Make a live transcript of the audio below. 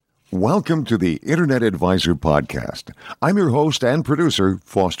Welcome to the Internet Advisor Podcast. I'm your host and producer,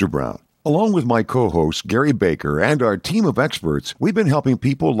 Foster Brown. Along with my co-host, Gary Baker, and our team of experts, we've been helping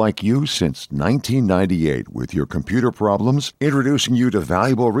people like you since 1998 with your computer problems, introducing you to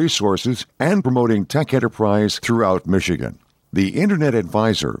valuable resources, and promoting tech enterprise throughout Michigan. The Internet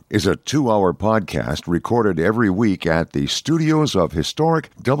Advisor is a 2-hour podcast recorded every week at the studios of historic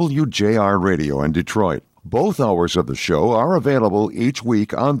WJR Radio in Detroit. Both hours of the show are available each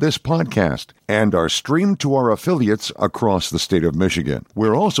week on this podcast and are streamed to our affiliates across the state of Michigan.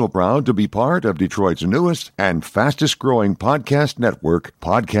 We're also proud to be part of Detroit's newest and fastest-growing podcast network,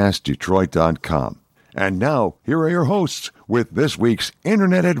 PodcastDetroit.com. And now, here are your hosts with this week's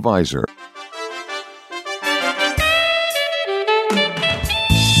Internet Advisor.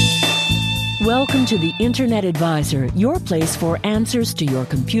 Welcome to the Internet Advisor, your place for answers to your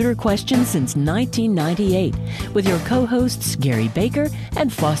computer questions since 1998, with your co-hosts Gary Baker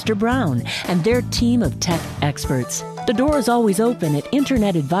and Foster Brown and their team of tech experts. The door is always open at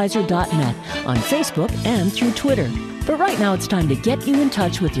internetadvisor.net on Facebook and through Twitter. But right now it's time to get you in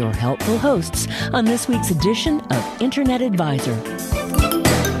touch with your helpful hosts on this week's edition of Internet Advisor.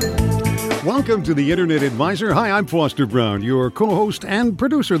 Welcome to the Internet Advisor. Hi, I'm Foster Brown, your co-host and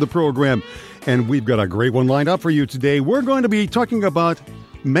producer of the program. And we've got a great one lined up for you today. We're going to be talking about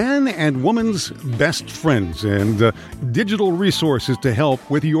man and woman's best friends and digital resources to help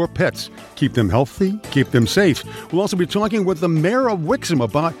with your pets. Keep them healthy, keep them safe. We'll also be talking with the mayor of Wixom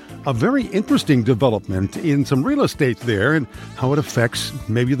about a very interesting development in some real estate there and how it affects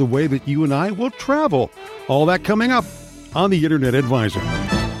maybe the way that you and I will travel. All that coming up on the Internet Advisor.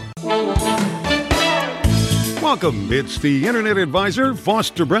 Welcome. It's the Internet Advisor,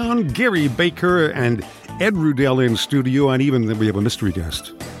 Foster Brown, Gary Baker, and Ed Rudell in studio, and even we have a mystery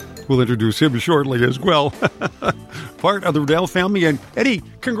guest. We'll introduce him shortly as well. Part of the Rudell family. And Eddie,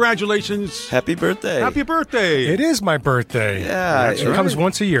 congratulations. Happy birthday. Happy birthday. It is my birthday. Yeah. It comes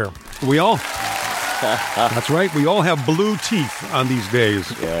once a year. We all... That's right. We all have blue teeth on these days.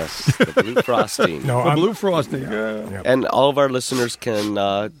 Yes, the blue frosting. Blue frosting. Yeah. And all of our listeners can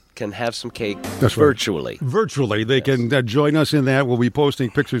have some cake virtually. Right. Virtually. They can join us in that. We'll be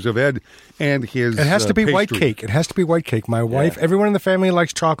posting pictures of Ed and his It has to be pastry. white cake. It has to be white cake. My wife, everyone in the family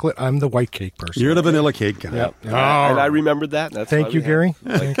likes chocolate. I'm the white cake person. You're the vanilla cake guy. Yep. And I remembered that. That's Thank you, Gary.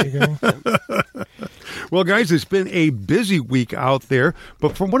 Thank you, Gary. Well, guys, it's been a busy week out there.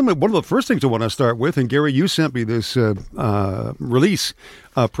 But from one of the first things I want to start with, and Gary, you sent me this press release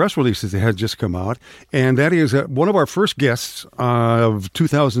that had just come out, and that is one of our first guests of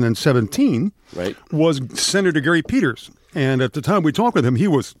 2017 was Senator Gary Peters. And at the time we talked with him, he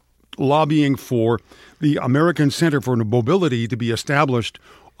was lobbying for the American Center for Mobility to be established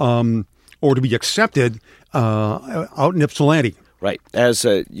or to be accepted out in Ypsilanti. Right, as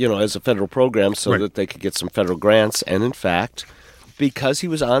a federal program, so that they could get some federal grants. And in fact, because he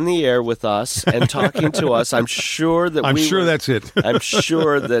was on the air with us and talking to us, I'm sure that that's it. I'm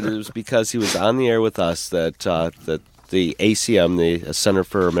sure that it was because he was on the air with us that the ACM, the Center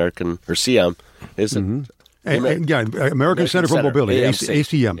for American or CM, is it? Mm-hmm. American Center for Mobility,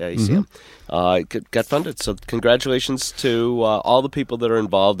 ACM. Yeah, ACM. Got funded. So congratulations to all the people that are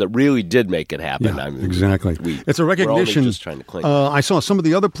involved that really did make it happen. Yeah, exactly. It's a recognition. We're only just trying to claim. I saw some of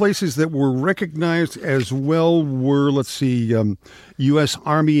the other places that were recognized as well were, U.S.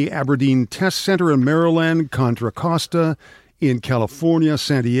 Army Aberdeen Test Center in Maryland, Contra Costa in California,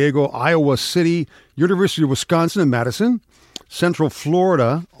 San Diego, Iowa City, University of Wisconsin in Madison, Central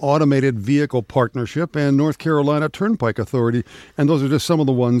Florida Automated Vehicle Partnership, and North Carolina Turnpike Authority. And those are just some of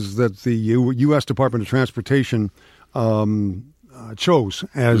the ones that the U.S. Department of Transportation chose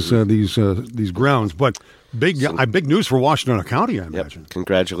as these grounds. But big news for Washtenaw County, I imagine.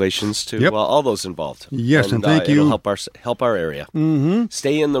 Congratulations to all those involved. Yes, and thank you. It'll help our area. Mm-hmm.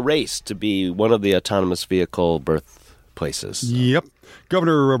 Stay in the race to be one of the autonomous vehicle birthplaces. Yep.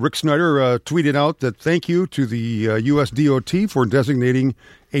 Governor Rick Snyder tweeted out that thank you to the U.S. DOT for designating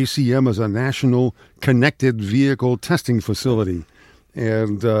ACM as a national connected vehicle testing facility.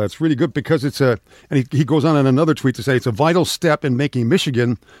 And it's really good because it's and he goes on in another tweet to say it's a vital step in making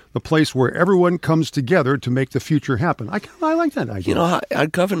Michigan the place where everyone comes together to make the future happen. I like that idea. You know, our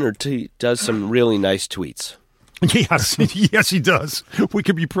governor does some really nice tweets. Yes, he does. We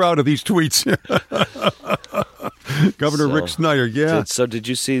can be proud of these tweets. Governor Rick Snyder, yeah. So did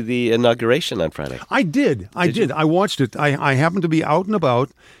you see the inauguration on Friday? I did. I watched it. I happened to be out and about,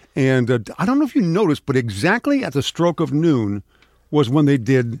 and I don't know if you noticed, but exactly at the stroke of noon was when they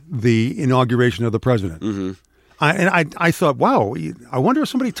did the inauguration of the president. Mm-hmm. I thought, wow, I wonder if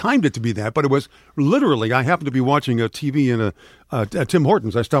somebody timed it to be that. But it was literally, I happened to be watching a TV in at Tim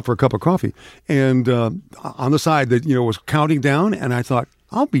Hortons. I stopped for a cup of coffee. And on the side that, was counting down. And I thought,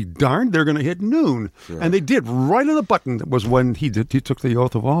 I'll be darned, they're going to hit noon. Yeah. And they did. Right on the button was when he took the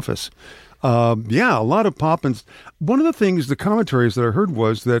oath of office. A lot of pop. And one of the things, the commentaries that I heard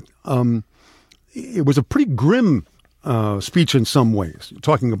was that it was a pretty grim speech in some ways,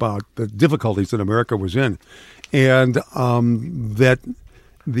 talking about the difficulties that America was in. And that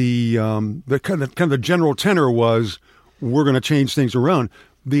the kind of the general tenor was, we're going to change things around.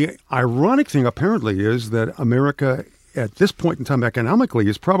 The ironic thing, apparently, is that America, at this point in time, economically,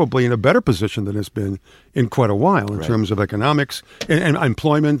 is probably in a better position than it's been in quite a while in terms of economics and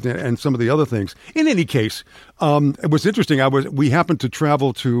employment and some of the other things. In any case, it was interesting. We happened to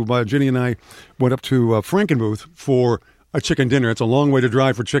travel to, Jenny and I went up to Frankenmuth for a chicken dinner. It's a long way to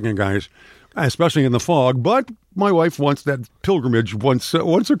drive for chicken, guys, especially in the fog. But my wife wants that pilgrimage once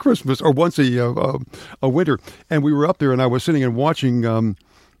a Christmas or once a winter. And we were up there, and I was sitting and watching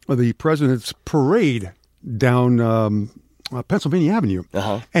the president's parade down Pennsylvania Avenue.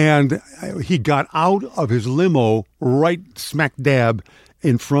 And he got out of his limo right smack dab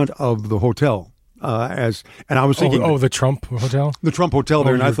in front of the hotel. And I was thinking... the Trump Hotel? The Trump Hotel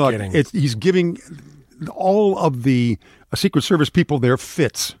there. And I thought, he's giving all of the Secret Service people there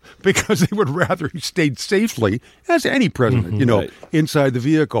fits because they would rather he stayed safely, as any president, inside the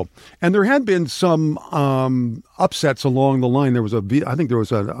vehicle. And there had been some upsets along the line. There was a limo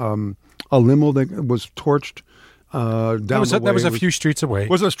that was torched down the way. That was a few streets away.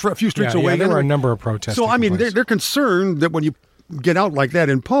 Was a few streets away? Yeah, there were a number of protests. So, I mean, they're concerned that when you get out like that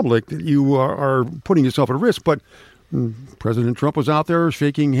in public, that you are putting yourself at risk. But President Trump was out there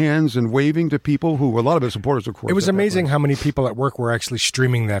shaking hands and waving to people who, a lot of his supporters, of course. It was amazing how many people at work were actually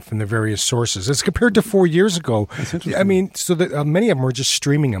streaming that from the various sources. As compared to 4 years ago. That's interesting. I mean, so that many of them were just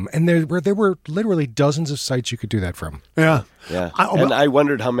streaming them. And there were literally dozens of sites you could do that from. Yeah. I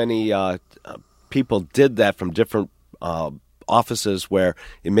wondered how many people did that from different offices where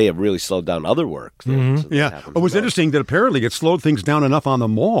it may have really slowed down other work. It was interesting that apparently it slowed things down enough on the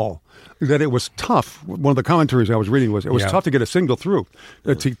mall that it was tough. One of the commentaries I was reading was it was tough to get a signal through,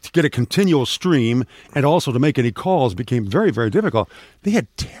 to get a continual stream, and also to make any calls became very, very difficult. They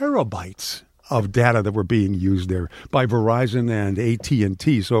had terabytes of data that were being used there by Verizon and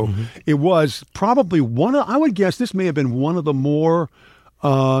AT&T. So it was probably I would guess this may have been one of the more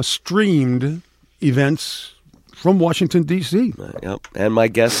streamed events from Washington, D.C. Yep, and my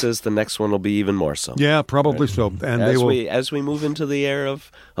guess is the next one will be even more so. Yeah, probably so. And as we move into the era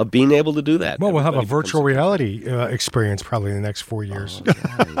of being able to do that. Well, we'll have a virtual reality experience probably in the next 4 years.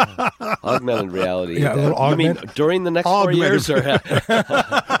 Augmented reality. Yeah, a little you mean during the next 4 years?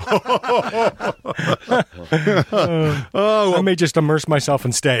 I may just immerse myself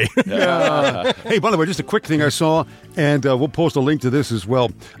and stay. Hey, by the way, just a quick thing I saw, and we'll post a link to this as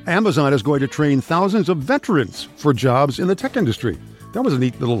well. Amazon is going to train thousands of veterans for jobs in the tech industry. That was a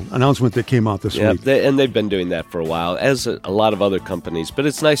neat little announcement that came out this week. And they've been doing that for a while, as a lot of other companies. But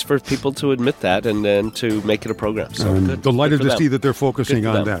it's nice for people to admit that and then to make it a program. So good. Delighted to see that they're focusing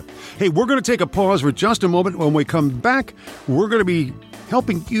on that. Hey, we're going to take a pause for just a moment. When we come back, we're going to be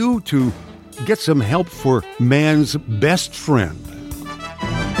helping you to get some help for man's best friend.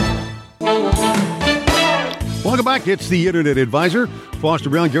 Welcome back. It's the Internet Advisor. Foster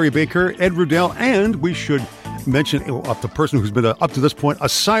Brown, Gary Baker, Ed Rudell, and we should mention the person who's been, up to this point, a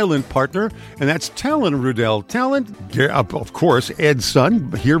silent partner, and that's Talon Rudell. Talon, of course, Ed's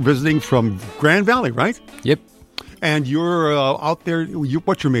son, here visiting from Grand Valley, right? Yep. And you're out there.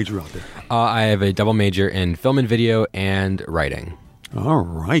 What's your major out there? I have a double major in film and video and writing. All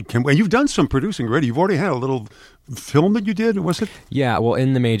right. And you've done some producing already. You've already had a little film that you did, was it? Yeah. Well,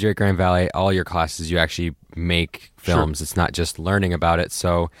 in the major at Grand Valley, all your classes, you actually make films. Sure. It's not just learning about it.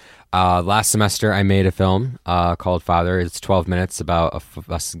 So last semester, I made a film called Father. It's 12 minutes about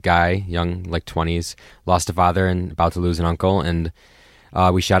a guy, young, like 20s, lost a father and about to lose an uncle. And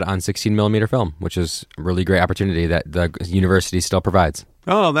we shot it on 16-millimeter film, which is a really great opportunity that the university still provides.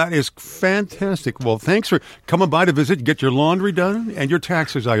 Oh, that is fantastic. Well, thanks for coming by to visit, get your laundry done, and your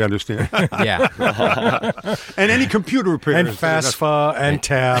taxes, I understand. Yeah. And any computer repairs. And FAFSA and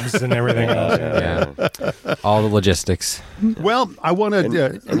tabs and everything else. Yeah. All the logistics. Well, I want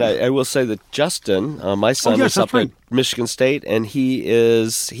to... And I will say that Justin, my son, is up at Michigan State, and he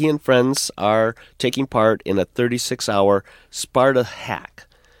and friends are taking part in a 36-hour Sparta hack.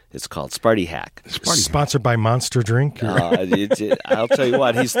 It's called Sparty Hack. Sponsored by Monster Drink? I'll tell you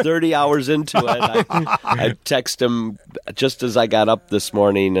what, he's 30 hours into it. I text him just as I got up this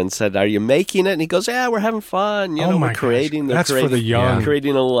morning and said, "Are you making it?" And he goes, "Yeah, we're having fun. We're creating. That's for the young.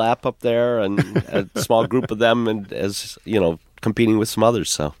 Creating a little app up there, and a small group of them, and as competing with some others."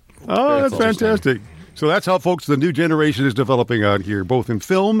 So, that's fantastic. So that's how, folks, the new generation is developing out here, both in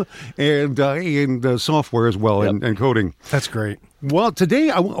film and in software as well, and coding. That's great. Well, today,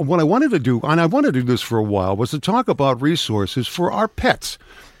 what I wanted to do, and I wanted to do this for a while, was to talk about resources for our pets.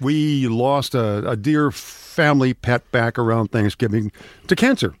 We lost a dear family pet back around Thanksgiving to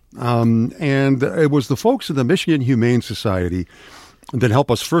cancer. And it was the folks at the Michigan Humane Society that helped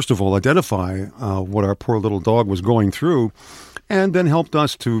us, first of all, identify what our poor little dog was going through, and then helped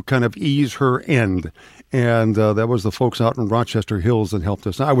us to kind of ease her end. And that was the folks out in Rochester Hills that helped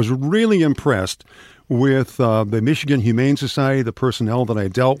us. I was really impressed with the Michigan Humane Society, the personnel that I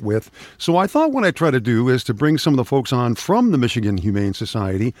dealt with. So I thought what I'd try to do is to bring some of the folks on from the Michigan Humane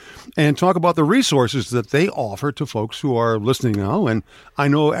Society and talk about the resources that they offer to folks who are listening now. And I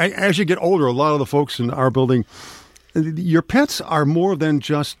know as you get older, a lot of the folks in our building, your pets are more than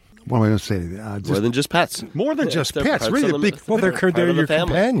just, what am I going to say? More than just pets. More than just pets. Really big. Well, they're your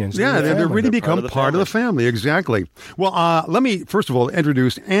companions. Yeah, they really become part of the family. Exactly. Well, let me, first of all,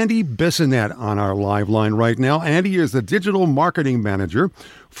 introduce Andy Bissonette on our live line right now. Andy is the digital marketing manager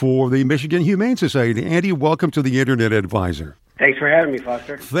for the Michigan Humane Society. Andy, welcome to the Internet Advisor. Thanks for having me,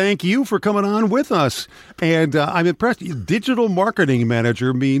 Foster. Thank you for coming on with us. And I'm impressed. Digital marketing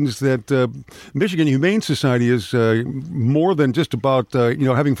manager means that Michigan Humane Society is more than just about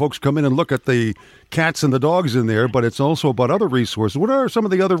having folks come in and look at the cats and the dogs in there, but it's also about other resources. What are some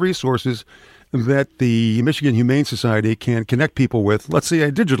of the other resources that the Michigan Humane Society can connect people with, let's say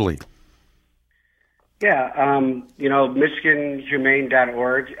digitally? Yeah,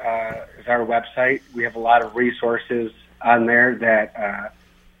 MichiganHumane.org is our website. We have a lot of resources on there that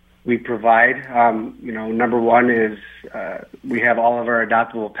we provide. Number one is we have all of our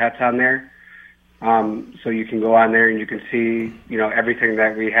adoptable pets on there. So you can go on there and you can see, everything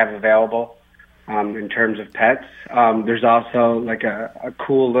that we have available in terms of pets. There's also like a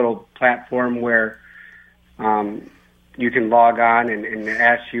cool little platform where you can log on and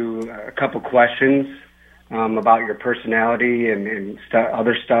ask you a couple questions about your personality and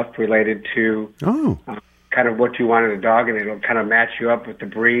other stuff related to kind of what you want in a dog, and it'll kind of match you up with the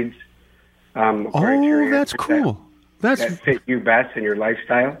breeds. That's cool. That fit you best in your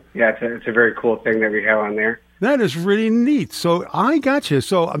lifestyle. Yeah, it's a very cool thing that we have on there. That is really neat. So I got you.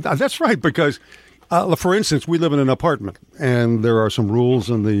 So that's right, because, for instance, we live in an apartment, and there are some rules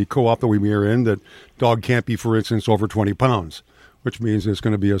in the co-op that we are in that dog can't be, for instance, over 20 pounds, which means there's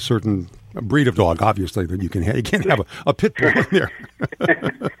going to be a certain breed of dog, obviously, that you can have. You can't have a pit bull in there.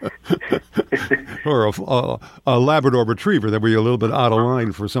 Or a Labrador Retriever that would be a little bit out of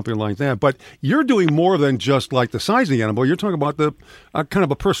line for something like that. But you're doing more than just like the size of the animal. You're talking about the kind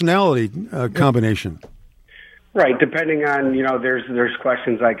of a personality combination. Right. Depending on, there's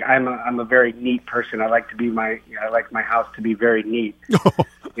questions like I'm a very neat person. I like my house to be very neat.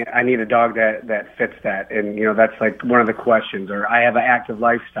 I need a dog that fits that. And, that's like one of the questions. Or I have an active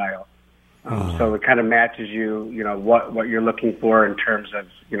lifestyle. So it kind of matches you, what you're looking for in terms of,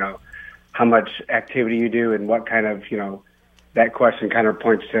 how much activity you do and what kind of, that question kind of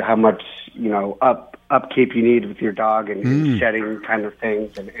points to how much, upkeep you need with your dog and shedding kind of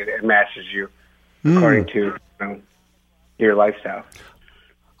things, and it matches you according to your lifestyle.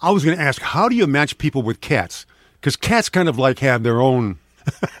 I was going to ask, how do you match people with cats? Because cats kind of like have their own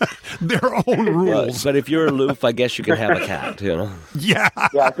rules. But if you're aloof, I guess you can have a cat. Yeah. Yeah,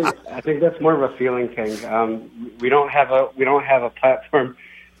 I think that's more of a feeling thing. We don't have a platform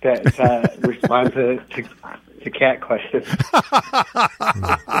that responds to cat questions.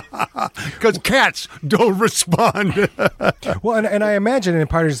 Because cats don't respond. Well, and I imagine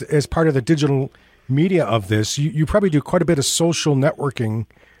as part of the digital media of this, you probably do quite a bit of social networking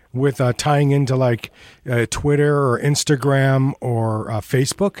with tying into like Twitter or Instagram or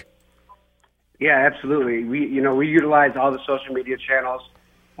Facebook. Yeah, absolutely. We utilize all the social media channels.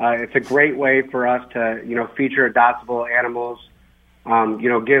 It's a great way for us to feature adoptable animals.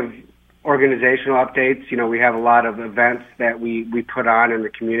 Give organizational updates. We have a lot of events that we put on in the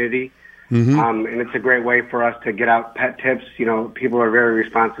community. Mm-hmm. And it's a great way for us to get out pet tips. People are very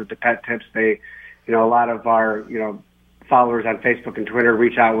responsive to pet tips. They, a lot of our, followers on Facebook and Twitter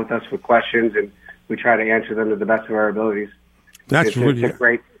reach out with us with questions, and we try to answer them to the best of our abilities. It's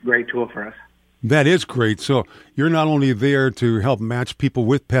a great tool for us. That is great. So you're not only there to help match people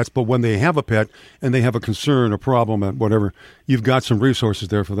with pets, but when they have a pet and they have a concern, a problem, and whatever, you've got some resources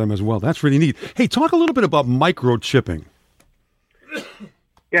there for them as well. That's really neat. Hey, talk a little bit about microchipping.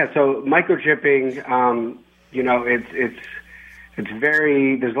 Yeah, so microchipping It's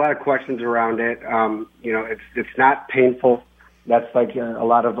very. There's a lot of questions around it. It's not painful. That's like a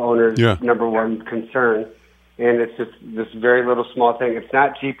lot of owners' number one concern, and it's just this very little small thing. It's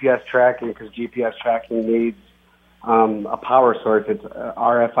not GPS tracking because GPS tracking needs a power source. It's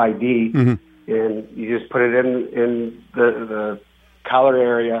RFID, and you just put it in the collar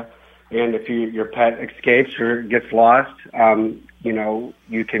area, and if your pet escapes or gets lost,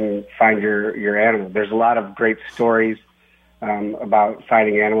 you can find your animal. There's a lot of great stories about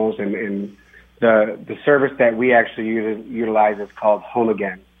finding animals, and the service that we actually utilize is called Home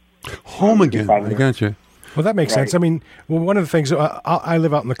Again. Home Again, I gotcha. Well, that makes sense. I mean, one of the things, I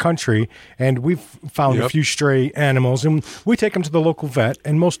live out in the country, and we've found a few stray animals, and we take them to the local vet,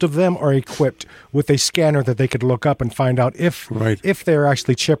 and most of them are equipped with a scanner that they could look up and find out if they're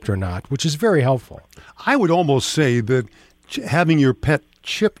actually chipped or not, which is very helpful. I would almost say that having your pet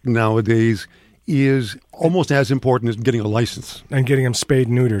chipped nowadays is almost as important as getting a license. And getting them spayed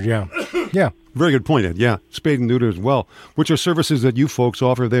and neutered, yeah. Very good point, Ed. Yeah, spayed and neutered as well, which are services that you folks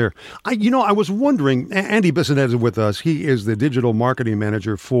offer there. I was wondering, Andy Bissonette is with us. He is the digital marketing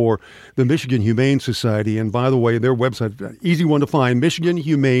manager for the Michigan Humane Society. And by the way, their website, easy one to find,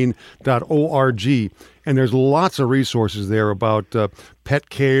 michiganhumane.org. And there's lots of resources there about pet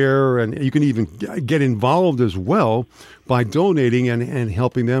care, and you can even get involved as well by donating and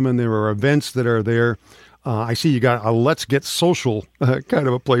helping them. And there are events that are there. I see you got a Let's Get Social kind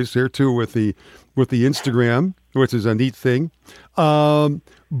of a place there too with the Instagram, which is a neat thing.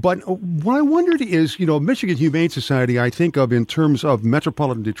 But what I wondered is, Michigan Humane Society, I think of in terms of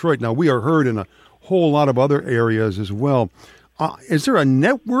metropolitan Detroit. Now, we are heard in a whole lot of other areas as well. Is there a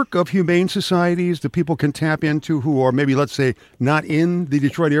network of humane societies that people can tap into who are maybe, let's say, not in the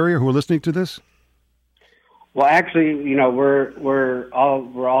Detroit area who are listening to this? Well, actually, we're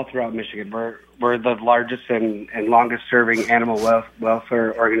all throughout Michigan. We're the largest and longest serving animal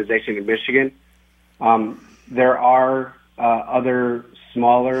welfare organization in Michigan. There are other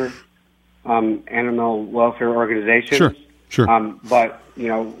smaller animal welfare organizations. Sure. But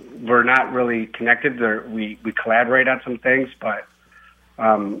we're not really connected. We collaborate on some things, but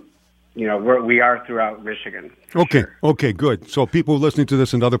we are throughout Michigan. Okay. Sure. Okay. Good. So people listening to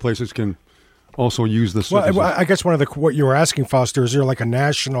this in other places can also use this. Well, I guess what you were asking, Foster, is there like a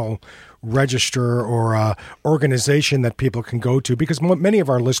national register or organization that people can go to? Because many of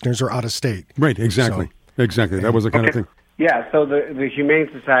our listeners are out of state. Right, exactly. So, exactly. That was the kind of thing. Yeah, so the Humane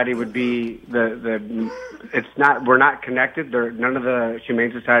Society would be we're not connected. None of the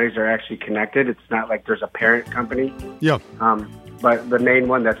Humane Societies are actually connected. It's not like there's a parent company. Yeah. But the main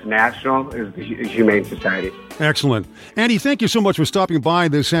one that's national is the Humane Society. Excellent. Andy, thank you so much for stopping by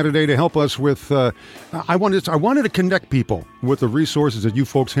this Saturday to help us with, I wanted to connect people with the resources that you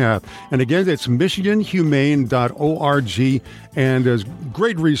folks have. And again, it's michiganhumane.org, and there's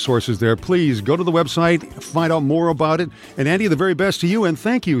great resources there. Please go to the website, find out more about it. And Andy, the very best to you, and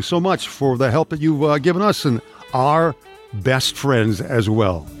thank you so much for the help that you've given us and our best friends as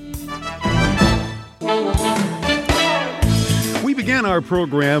well. We began our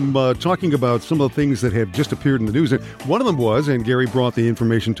program talking about some of the things that have just appeared in the news. And one of them was, and Gary brought the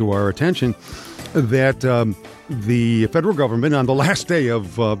information to our attention, that the federal government, on the last day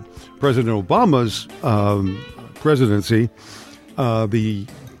of President Obama's presidency, the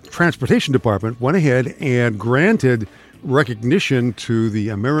Transportation Department went ahead and granted recognition to the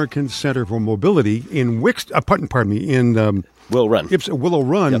American Center for Mobility in Willow Run. Willow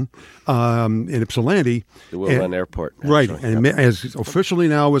Run in Ypsilanti. The Willow Run Airport. Right. And as officially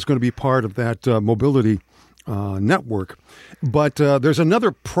now is going to be part of that mobility network. But there's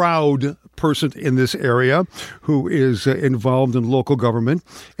another proud person in this area who is involved in local government,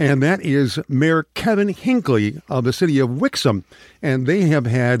 and that is Mayor Kevin Hinckley of the city of Wixom. And they have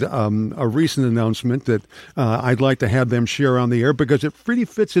had a recent announcement that I'd like to have them share on the air because it really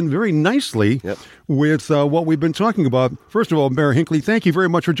fits in very nicely with what we've been talking about. First of all, Mayor Hinckley, thank you very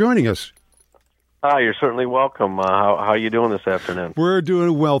much for joining us. Hi, you're certainly welcome. How are you doing this afternoon? We're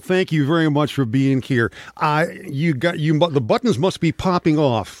doing well. Thank you very much for being here. The buttons must be popping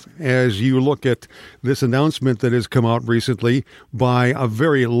off as you look at this announcement that has come out recently by a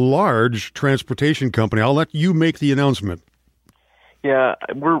very large transportation company. I'll let you make the announcement. Yeah,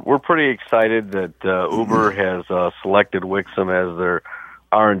 we're pretty excited that Uber has selected Wixom as their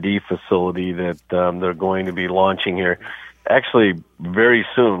R&D facility that they're going to be launching here. Actually, very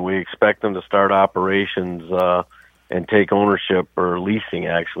soon. We expect them to start operations and take ownership or leasing,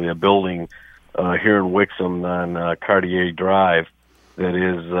 actually, a building here in Wixom on Cartier Drive that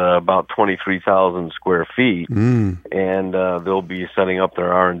is about 23,000 square feet, and they'll be setting up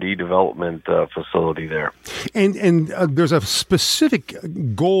their R&D development facility there. And there's a specific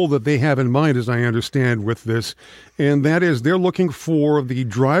goal that they have in mind, as I understand, with this, and that is they're looking for the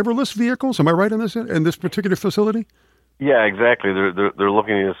driverless vehicles. Am I right in this particular facility? Yeah, exactly. They're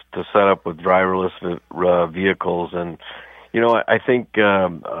looking to set up with driverless vehicles, and I think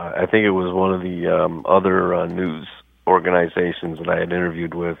it was one of the other news organizations that I had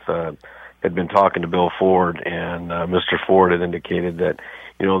interviewed with had been talking to Bill Ford, and Mr. Ford had indicated that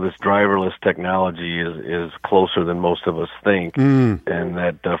this driverless technology is closer than most of us think, and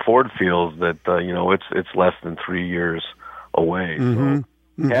that Ford feels that it's less than 3 years away. So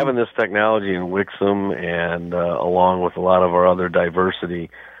having this technology in Wixom, and along with a lot of our other diversity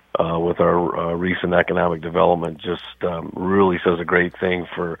with our recent economic development, just really says a great thing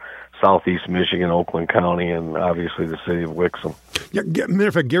for Southeast Michigan, Oakland County, and obviously the city of Wixom. Yeah, matter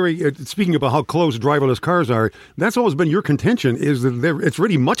of fact, Gary, speaking about how close driverless cars are, that's always been your contention, is that it's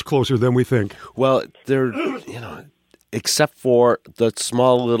really much closer than we think. Well, they're, except for the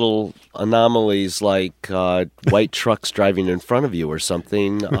small little anomalies like white trucks driving in front of you or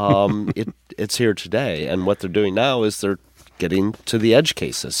something, it's here today. And what they're doing now is they're getting to the edge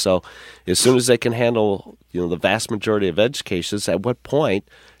cases. So as soon as they can handle, the vast majority of edge cases, at what point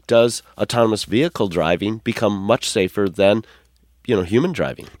does autonomous vehicle driving become much safer than, human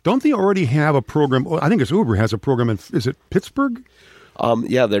driving? Don't they already have a program? I think it's Uber has a program is it Pittsburgh?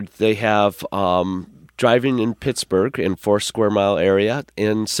 Yeah, they have driving in Pittsburgh in 4 square mile area.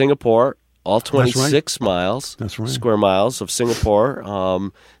 In Singapore, all 26 miles, square miles of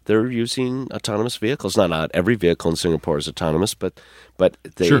Singapore, they're using autonomous vehicles. Not every vehicle in Singapore is autonomous, but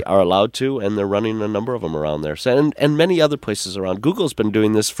they are allowed to, and they're running a number of them around there. So, and many other places around. Google's been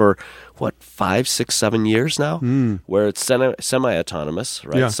doing this for, 5, 6, 7 years now, where it's semi-autonomous,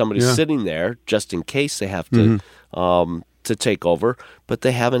 right? Yeah, Somebody's sitting there just in case they have to take over, but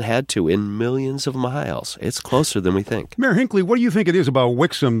they haven't had to in millions of miles. It's closer than we think. Mayor Hinckley, what do you think it is about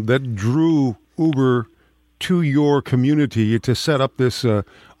Wixom that drew Uber to your community to set up this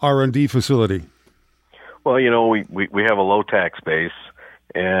R&D facility? Well, we have a low tax base,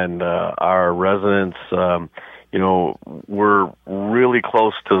 and our residents, we're really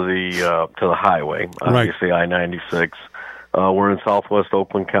close to the highway. Obviously, I-96. We're in southwest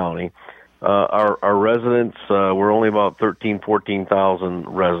Oakland County. Our residents, we're only about 14,000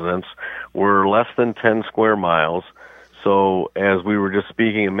 residents. We're less than 10 square miles. So as we were just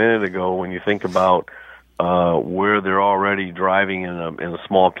speaking a minute ago, when you think about where they're already driving in a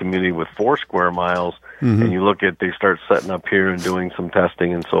small community with 4 square miles, and you look at they start setting up here and doing some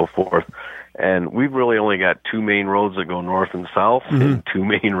testing and so forth. And we've really only got 2 main roads that go north and south, and 2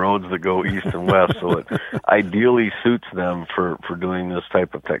 main roads that go east and west. So it ideally suits them for doing this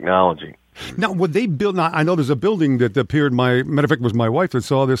type of technology. Now, would they build? Now, I know there's a building that appeared. Matter of fact, it was my wife that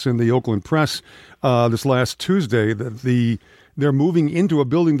saw this in the Oakland Press this last Tuesday. That they're moving into a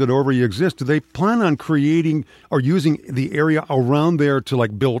building that already exists. Do they plan on creating or using the area around there to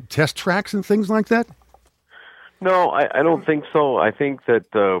build test tracks and things like that? No, I don't think so. I think that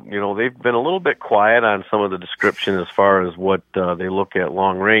they've been a little bit quiet on some of the description as far as what they look at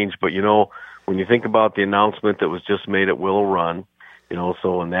long range. But when you think about the announcement that was just made at Willow Run.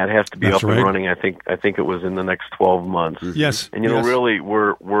 And that has to be up and running. I think it was in the next 12 months. Yes. And really,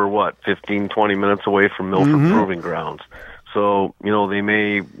 we're 15, 20 minutes away from Milford Proving Grounds. So they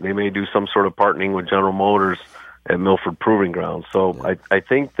may do some sort of partnering with General Motors at Milford Proving Grounds. So I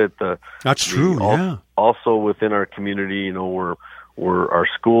think that that's true. Also within our community, our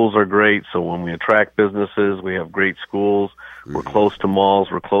schools are great. So when we attract businesses, we have great schools. We're close to malls.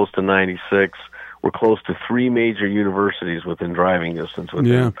 We're close to 96. We're close to 3 major universities within driving distance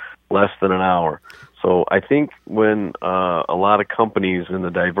within less than an hour. So I think when a lot of companies in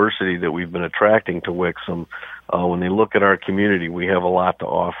the diversity that we've been attracting to Wixom, when they look at our community, we have a lot to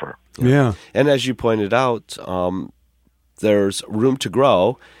offer. Yeah. And as you pointed out, there's room to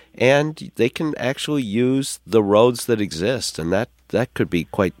grow, and they can actually use the roads that exist, and that could be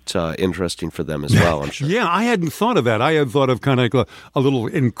quite interesting for them as well, I'm sure. Yeah, I hadn't thought of that. I had thought of kind of like a little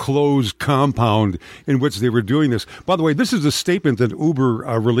enclosed compound in which they were doing this. By the way, this is a statement that Uber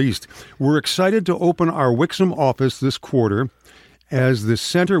released. We're excited to open our Wixom office this quarter, as the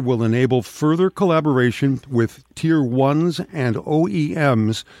center will enable further collaboration with Tier 1s and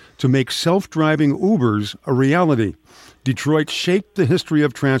OEMs to make self-driving Ubers a reality. Detroit shaped the history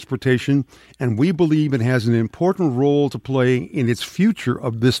of transportation, and we believe it has an important role to play in its future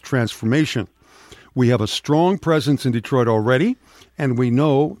of this transformation. We have a strong presence in Detroit already, and we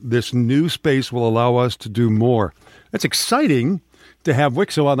know this new space will allow us to do more. That's exciting to have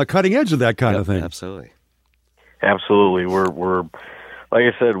Wixom on the cutting edge of that kind of thing. Absolutely. Absolutely. We're like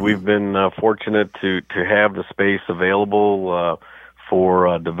I said, we've been fortunate to have the space available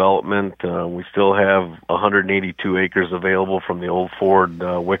for development. We still have 182 acres available from the old Ford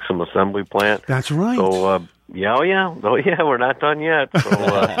Wixom assembly plant. That's right. So, we're not done yet.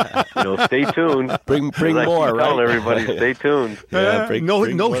 So, stay tuned. Bring more, right? Tell everybody, stay tuned.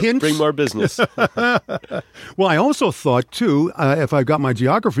 Hints. Bring more business. Well, I also thought too, if I've got my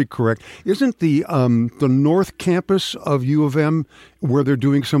geography correct, isn't the North Campus of U of M where they're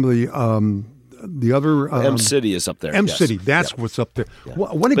doing some of the other M City is up there. M yes. City, that's what's up there. Yeah.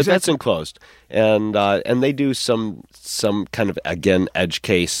 What exactly? But that's enclosed, and they do some kind of again edge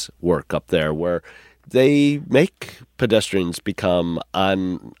case work up there where they make pedestrians become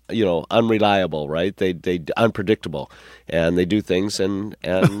unreliable, right? They unpredictable, and they do things and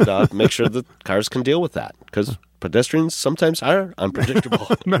make sure that cars can deal with that because pedestrians sometimes are unpredictable.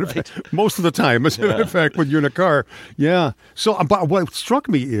 Most of the time, as a matter of fact, when you're in a car. Yeah. So but what struck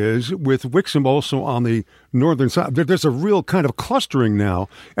me is with Wixom also on the northern side, there's a real kind of clustering now.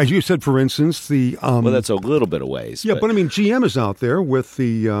 As you said, for instance, the... well, that's a little bit of ways. Yeah, but I mean, GM is out there with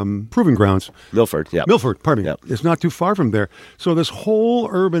the Proving Grounds. Milford, yeah. Milford, pardon me. Yep. It's not too far from there. So this whole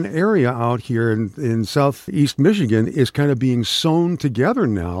urban area out here in southeast Michigan is kind of being sewn together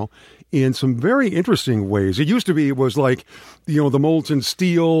now in some very interesting ways. It used to be, it was like, the molten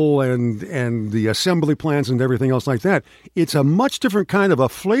steel and the assembly plants and everything else like that. It's a much different kind of a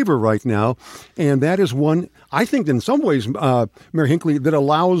flavor right now, and that is one, I think in some ways, Mayor Hinckley, that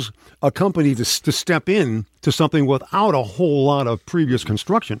allows a company to step in to something without a whole lot of previous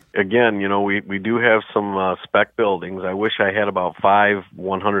construction. Again, we do have some spec buildings. I wish I had about 5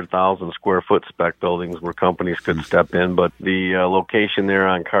 100,000 square foot spec buildings where companies could step in, but the location there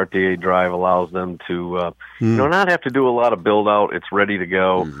on Cartier Drive allows them to not have to do a lot of build out. It's ready to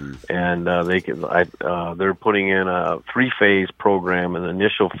go, and they're putting in a 3-phase program. And the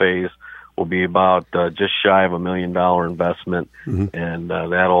initial phase will be about just shy of $1 million investment, and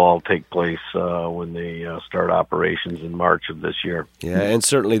that'll all take place when they start operations in March of this year. Yeah, and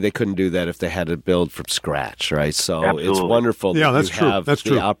certainly they couldn't do that if they had to build from scratch, right? So Absolutely. It's wonderful that you have that's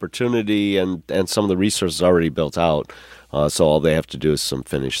the true. opportunity and some of the resources already built out. So all they have to do is some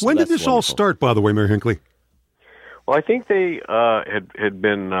finish. So when did this all start, by the way, Mayor Hinckley? Well, I think they had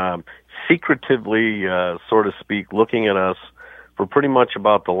been secretively, so to speak, looking at us for pretty much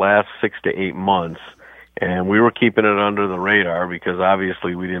about the last 6 to 8 months, and we were keeping it under the radar because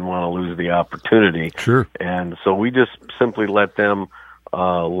obviously we didn't want to lose the opportunity. Sure. And so we just simply let them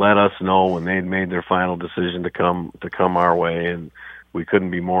let us know when they'd made their final decision to come our way, and we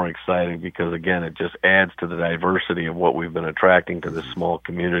couldn't be more excited because, again, it just adds to the diversity of what we've been attracting to this small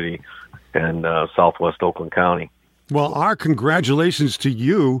community in southwest Oakland County. Well, our congratulations to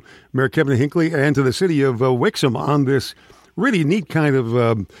you, Mayor Kevin Hinckley, and to the city of Wixom on this really neat kind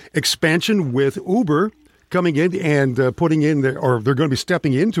of expansion with Uber coming in and putting in there, or they're going to be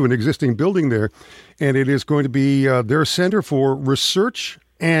stepping into an existing building there, and it is going to be their Center for Research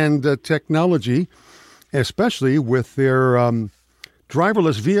and Technology, especially with their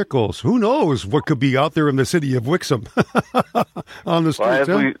driverless vehicles. Who knows what could be out there in the city of Wixom on the streets?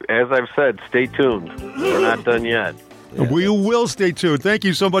 Well, as I've said, stay tuned. We're not done yet. Yeah. We will stay tuned. Thank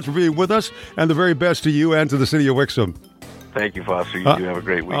you so much for being with us, and the very best to you and to the city of Wixom. Thank you, Foster. You do have a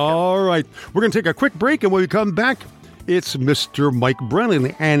great weekend. All right. We're going to take a quick break, and when we come back, it's Mr. Mike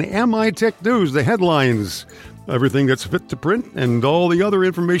Brennan and MI Tech News, the headlines, everything that's fit to print, and all the other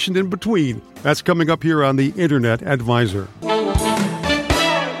information in between. That's coming up here on the Internet Advisor.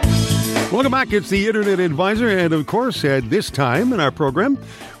 Welcome back. It's the Internet Advisor, and of course, at this time in our program,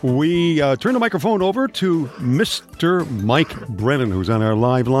 we turn the microphone over to Mr. Mike Brennan, who's on our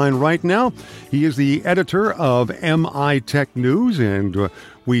live line right now. He is the editor of MI Tech News, and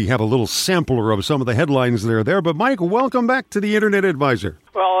we have a little sampler of some of the headlines that are there. But, Mike, welcome back to the Internet Advisor.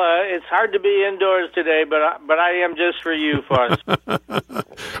 Well, it's hard to be indoors today, but I am just for you, Foster.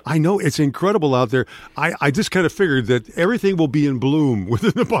 I know, it's incredible out there. I just kind of figured that everything will be in bloom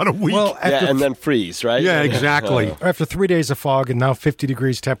within about a week. Well, and then freeze, right? Yeah, exactly. After 3 days of fog and now 50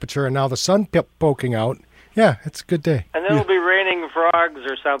 degrees temperature and now the sun poking out, yeah, it's a good day. And then it'll be raining frogs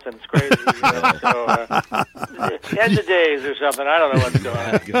or something. It's crazy. So, end of days or something. I don't know what's going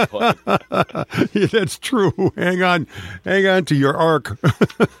on. Good point. Yeah, that's true. Hang on to your ark.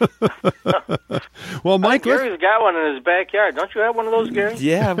 Well, Mike, Gary's got one in his backyard. Don't you have one of those, Gary?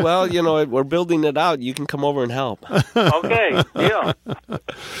 Yeah, well, we're building it out. You can come over and help. Okay, deal.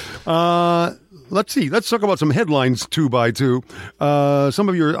 let's see. Let's talk about some headlines 2 by 2. A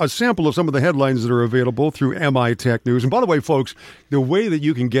sample of some of the headlines that are available through MI Tech News. And by the way, folks, the way that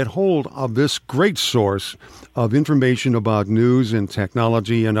you can get hold of this great source of information about news and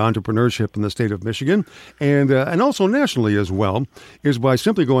technology and entrepreneurship in the state of Michigan, and also nationally as well, is by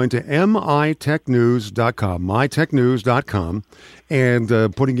simply going to mitechnews.com, mitechnews.com,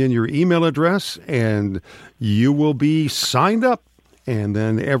 and putting in your email address, and you will be signed up. And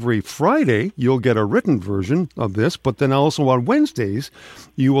then every Friday, you'll get a written version of this. But then also on Wednesdays,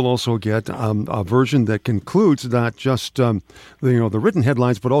 you will also get a version that concludes not just the written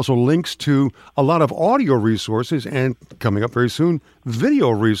headlines, but also links to a lot of audio resources and, coming up very soon,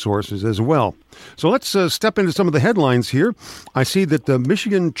 video resources as well. So let's step into some of the headlines here. I see that the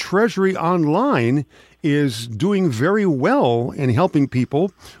Michigan Treasury Online is doing very well in helping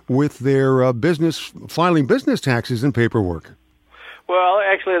people with their filing business taxes and paperwork. Well,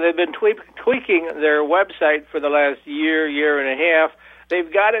 actually, they've been tweaking their website for the last year and a half. They've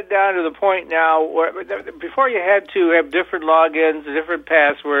got it down to the point now where before you had to have different logins, different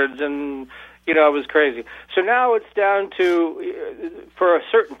passwords, and it was crazy. So now it's down to, for a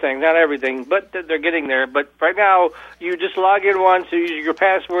certain thing, not everything, but they're getting there. But right now, you just log in once, you use your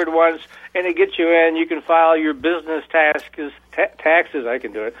password once, and it gets you in. You can file your business taxes. I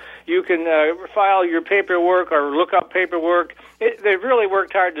can do it. You can file your paperwork or look up paperwork. They've really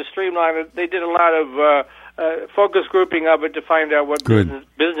worked hard to streamline it. They did a lot of focus grouping of it to find out what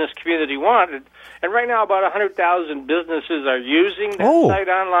business community wanted. And right now, about 100,000 businesses are using that site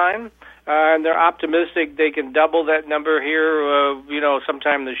online. And they're optimistic they can double that number here,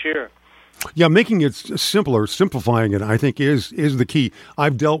 sometime this year. Yeah, making it simpler, simplifying it, I think, is the key.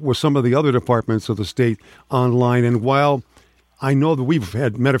 I've dealt with some of the other departments of the state online, and while I know that we've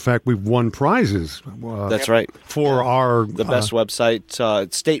won prizes. That's right. For the best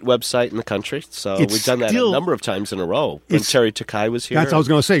website, state website in the country. So we've done that a number of times in a row. When Terry Takai was here. That's what I was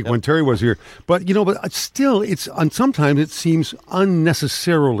going to say, when Terry was here. But, still, sometimes it seems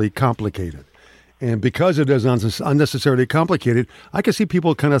unnecessarily complicated. And because it is unnecessarily complicated, I can see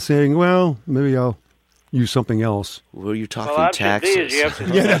people kind of saying, well, maybe I'll use something else. Well, you're talking taxes. B is you have to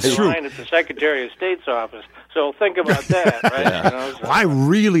that's true. Line at the Secretary of State's office. So think about that, right? Yeah. I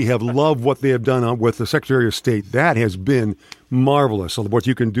really have loved what they have done with the Secretary of State. That has been marvelous. So what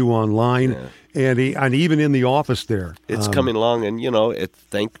you can do online and even in the office there. It's coming along, and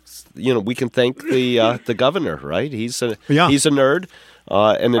we can thank the governor, right? He's a nerd.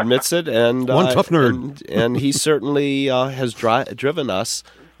 And admits it, and one tough nerd, and he certainly has driven us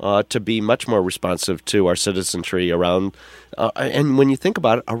to be much more responsive to our citizenry around. And when you think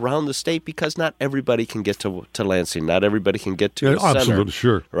about it, around the state, because not everybody can get to Lansing, not everybody can get to the center, absolutely,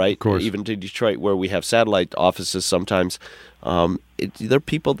 sure, right? Of course. Even to Detroit, where we have satellite offices sometimes. There are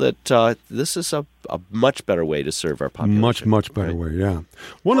people that this is a much better way to serve our population. Much better way, yeah.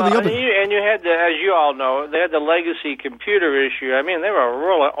 And you had as you all know, they had the legacy computer issue. I mean, they were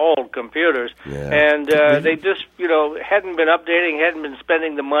really old computers, and they just hadn't been updating, hadn't been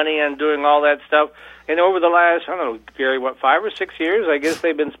spending the money on doing all that stuff. And over the last, I don't know, Gary, 5 or 6 years, I guess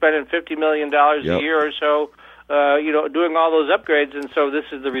they've been spending $50 million a year or so. Doing all those upgrades, and so this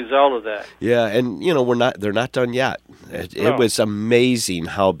is the result of that. Yeah, and they're not done yet. It was amazing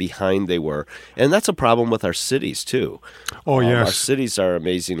how behind they were, and that's a problem with our cities too. Oh yes, our cities are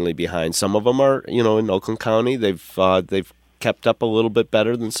amazingly behind. Some of them are, in Oakland County, they've kept up a little bit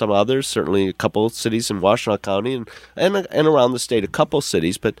better than some others. Certainly, a couple of cities in Washtenaw County and around the state, a couple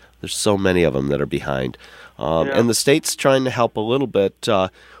cities, but there's so many of them that are behind. And the state's trying to help a little bit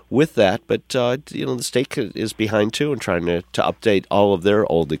with that, but the state is behind too and trying to update all of their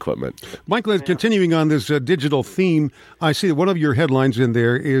old equipment. Michael, continuing on this digital theme, I see that one of your headlines in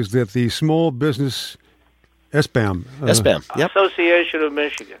there is that the Small Business SBAM. Yep. Association of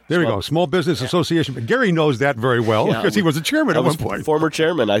Michigan. There we go, Small Business Association. But Gary knows that very well because he was a chairman at one point. Former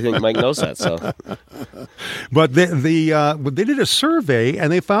chairman, I think Mike knows that. So, but they did a survey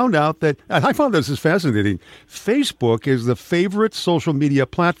and they found out that, and I found this is fascinating, Facebook is the favorite social media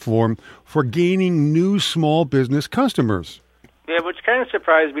platform for gaining new small business customers. Yeah, which kind of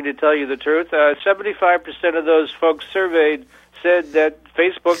surprised me, to tell you the truth. 75% of those folks surveyed said that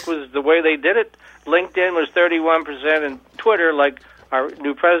Facebook was the way they did it. LinkedIn was 31%, and Twitter, like our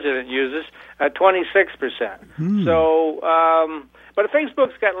new president uses, 26%. So, but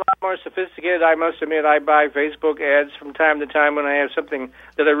Facebook's got a lot more sophisticated. I must admit, I buy Facebook ads from time to time when I have something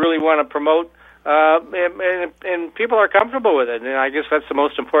that I really want to promote, and people are comfortable with it, and I guess that's the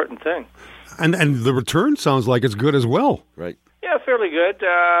most important thing. And the return sounds like it's good as well. Right. Yeah, fairly good.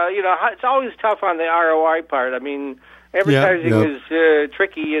 It's always tough on the ROI part. I mean, Advertising is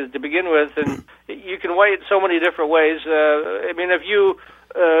tricky to begin with, and you can weigh it so many different ways. I mean, if you,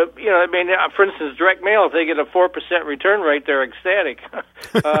 for instance, direct mail, if they get a 4% return rate, they're ecstatic.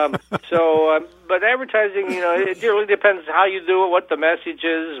 But advertising, it really depends how you do it, what the message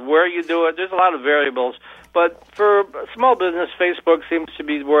is, where you do it. There's a lot of variables. But for small business, Facebook seems to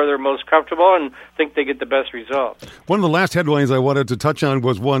be where they're most comfortable and think they get the best results. One of the last headlines I wanted to touch on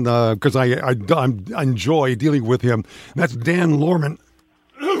was one, because I enjoy dealing with him. That's Dan Lorman.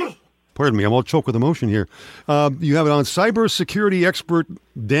 Pardon me, I'm all choked with emotion here. You have it on cybersecurity expert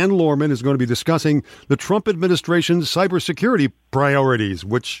Dan Lorman is going to be discussing the Trump administration's cybersecurity priorities,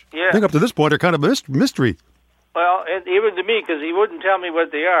 which I think up to this point are kind of a mystery. Well, and even to me, because he wouldn't tell me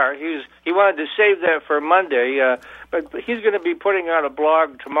what they are. He wanted to save that for Monday, but he's going to be putting out a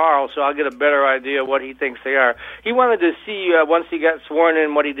blog tomorrow, so I'll get a better idea of what he thinks they are. He wanted to see, once he got sworn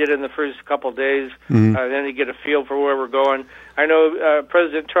in, what he did in the first couple of days, then he'd get a feel for where we're going. I know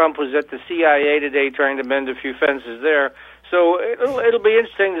President Trump was at the CIA today trying to mend a few fences there, so it'll be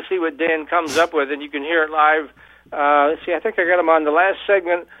interesting to see what Dan comes up with, and you can hear it live. Let's see, I think I got him on the last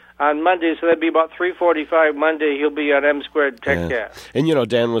segment on Monday, so that'd be about 3:45 Monday. He'll be on M Squared TechCast. And,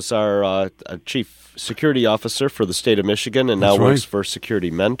 Dan was our chief security officer for the state of Michigan and now works for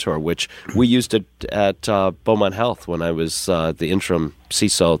Security Mentor, which we used it at Beaumont Health when I was the interim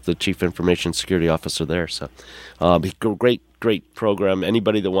CISO, the chief information security officer there. So great program.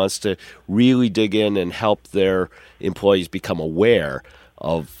 Anybody that wants to really dig in and help their employees become aware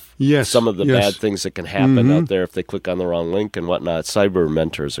of some of the bad things that can happen out there if they click on the wrong link and whatnot. Cyber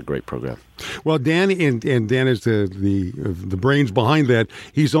Mentor is a great program. Well, Dan and Dan is the brains behind that.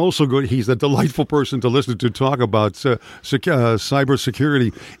 He's also good. He's a delightful person to listen to talk about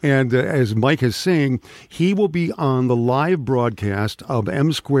cybersecurity. And as Mike is saying, he will be on the live broadcast of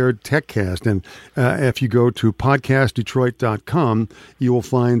M Squared TechCast. And if you go to podcastdetroit.com, you will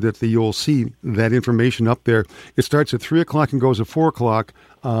find that you'll see that information up there. It starts at 3 o'clock and goes at 4 o'clock.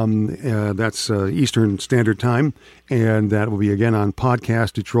 That's Eastern Standard Time, and that will be again on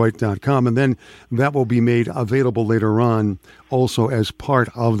podcastdetroit.com, and then that will be made available later on also as part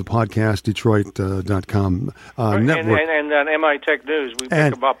of the podcastdetroit.com network. And on MI Tech News, we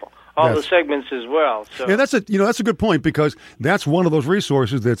pick them up all the segments as well. So. Yeah, that's a good point, because that's one of those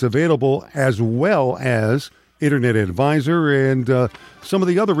resources that's available as well as Internet Advisor and some of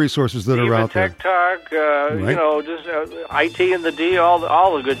the other resources that are out there. Tech Talk, just IT and the D,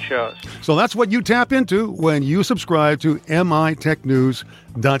 all the good shows. So that's what you tap into when you subscribe to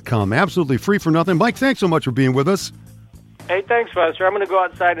mitechnews.com. Absolutely free for nothing. Mike, thanks so much for being with us. Hey, thanks, Foster. I'm going to go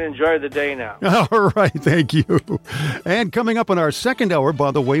outside and enjoy the day now. All right, thank you. And coming up in our second hour,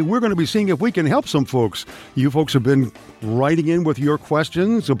 by the way, we're going to be seeing if we can help some folks. You folks have been writing in with your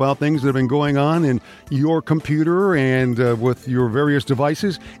questions about things that have been going on in your computer and with your various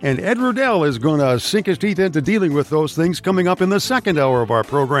devices. And Ed Rudell is going to sink his teeth into dealing with those things coming up in the second hour of our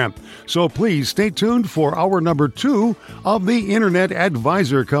program. So please stay tuned for hour number 2 of the Internet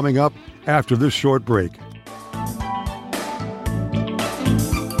Advisor coming up after this short break.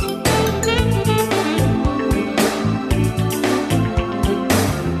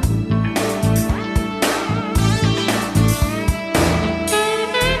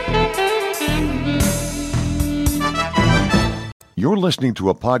 You're listening to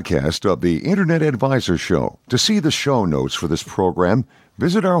a podcast of the Internet Advisor Show. To see the show notes for this program,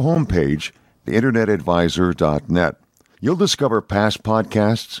 visit our homepage, theinternetadvisor.net. You'll discover past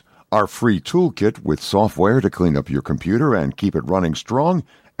podcasts, our free toolkit with software to clean up your computer and keep it running strong,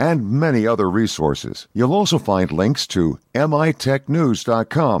 and many other resources. You'll also find links to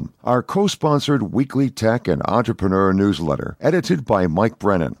mitechnews.com, our co-sponsored weekly tech and entrepreneur newsletter, edited by Mike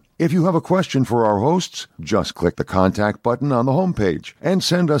Brennan. If you have a question for our hosts, just click the contact button on the homepage and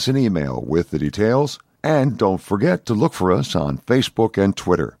send us an email with the details. And don't forget to look for us on Facebook and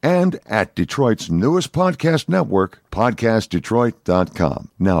Twitter and at Detroit's newest podcast network, podcastdetroit.com.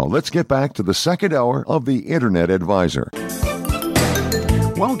 Now let's get back to the second hour of the Internet Advisor.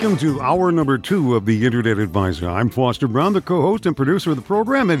 Welcome to hour number 2 of the Internet Advisor. I'm Foster Brown, the co-host and producer of the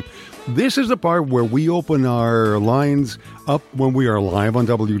program, and this is the part where we open our lines up when we are live on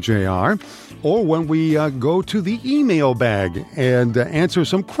WJR or when we go to the email bag and answer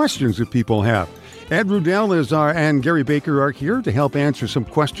some questions that people have. Ed Rudell and Gary Baker are here to help answer some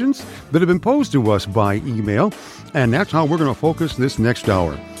questions that have been posed to us by email, and that's how we're going to focus this next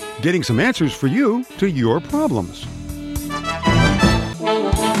hour, getting some answers for you to your problems.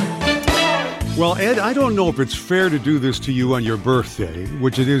 Well, Ed, I don't know if it's fair to do this to you on your birthday,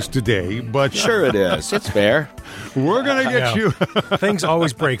 which it is today, but Sure it is. It's fair. we're going to get you. Things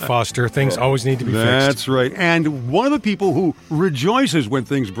always break, Foster. Things always need to be fixed. That's right. And one of the people who rejoices when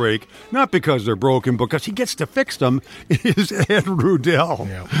things break, not because they're broken, because he gets to fix them, is Ed Rudell,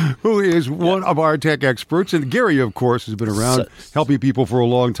 who is one of our tech experts. And Gary, of course, has been around helping people for a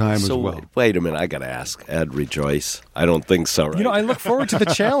long time as well. Wait a minute. I got to ask. Ed, rejoice? I don't think so, right? I look forward to the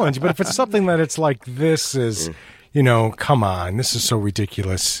challenge, but if it's something that it's like, this is, come on, this is so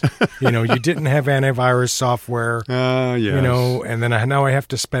ridiculous. You didn't have antivirus software, yes. and then now I have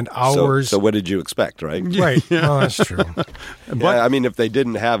to spend hours. So what did you expect, right? Right. Yeah. Oh, that's true. But I mean, if they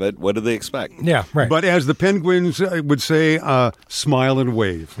didn't have it, what do they expect? Yeah, right. But as the Penguins would say, smile and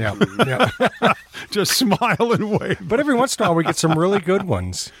wave. Yeah. Just smile and wave. But every once in a while, we get some really good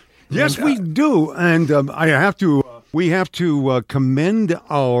ones. Yes, we do. And we have to commend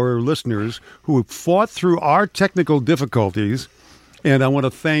our listeners who have fought through our technical difficulties. And I want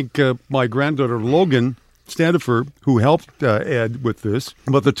to thank my granddaughter, Logan Standifer, who helped Ed with this.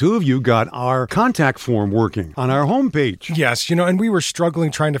 But the two of you got our contact form working on our homepage. Yes, and we were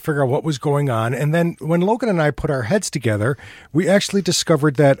struggling trying to figure out what was going on. And then when Logan and I put our heads together, we actually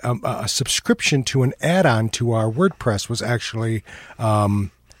discovered that a subscription to an add-on to our WordPress was actually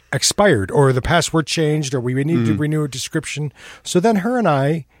expired, or the password changed, or we needed to renew a description. So then her and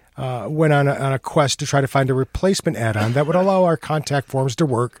I went on a quest to try to find a replacement add-on that would allow our contact forms to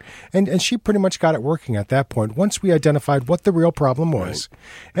work, and she pretty much got it working at that point once we identified what the real problem was,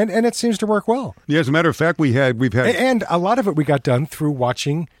 and it seems to work well. Yeah, as a matter of fact, we've had and a lot of it we got done through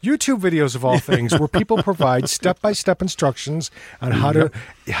watching YouTube videos of all things, where people provide step-by-step instructions on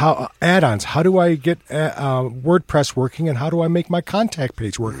how add-ons. How do I get WordPress working, and how do I make my contact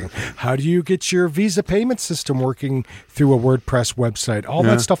page working? How do you get your Visa payment system working through a WordPress website? All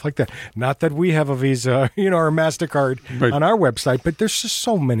that stuff like that. Not that we have a Visa, or a MasterCard on our website, but there's just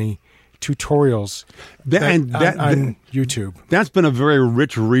so many tutorials on YouTube. That's been a very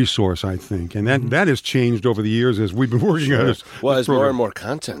rich resource, I think, and that has changed over the years as we've been working on this. Well, as more and more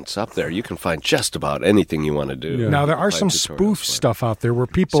content's up there, you can find just about anything you want to do. Yeah. Now, there are some spoof stuff out there where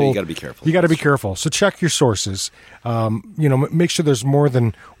people... So you got to be careful. You got to be careful. So check your sources. Make sure there's more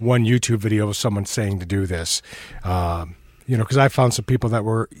than one YouTube video of someone saying to do this. Because I found some people that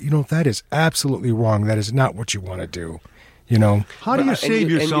were, that is absolutely wrong. That is not what you want to do. How do you save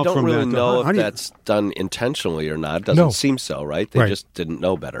yourself from that? And you don't really know if that's done intentionally or not. It doesn't seem so, right? They just didn't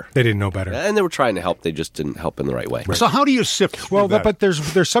know better. They didn't know better. And they were trying to help. They just didn't help in the right way. Right. So how do you sift through that? But there's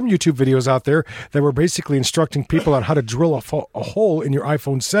some YouTube videos out there that were basically instructing people on how to drill a hole in your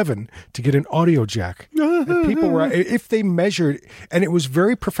iPhone 7 to get an audio jack. And people were, if they measured, and it was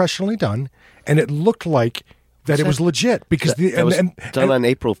very professionally done, and it looked like that it was legit, because that was done on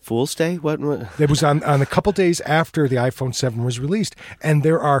April Fool's Day. What? It was on a couple days after the iPhone 7 was released, and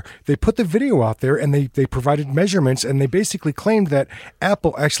they put the video out there, and they provided measurements, and they basically claimed that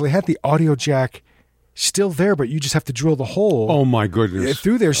Apple actually had the audio jack still there, but you just have to drill the hole. Oh my goodness!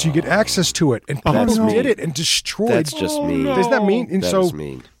 Through there, so you get access to it, and people did it and destroyed. That's just mean. Doesn't that mean? And that is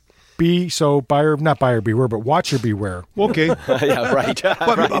mean. Not buyer beware, but watcher beware. Okay. Yeah, right.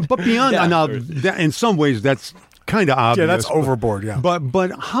 But beyond now, in some ways, that's kind of obvious. Yeah, that's overboard. Yeah.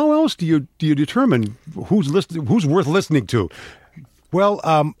 But how else do you determine who's worth listening to?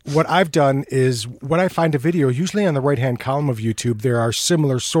 Well, what I've done is when I find a video, usually on the right-hand column of YouTube, there are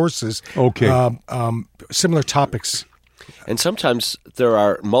similar sources. Okay. Similar topics. And sometimes there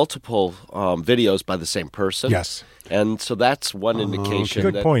are multiple videos by the same person. Yes. And so that's one indication.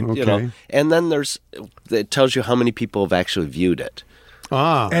 Good point. And then it tells you how many people have actually viewed it.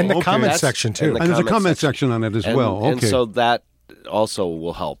 And the comment section, too. And there's a comment section on it as well. Okay. And so that also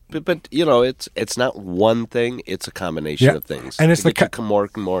will help. But it's not one thing. It's a combination of things. And it's to become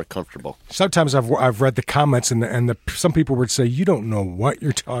more comfortable. Sometimes I've read the comments, and some people would say, you don't know what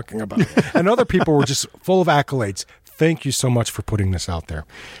you're talking about. And other people were just full of accolades. Thank you so much for putting this out there.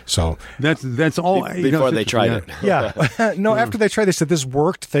 So that's all. Before they tried it. Yeah. No, after they tried, they said, this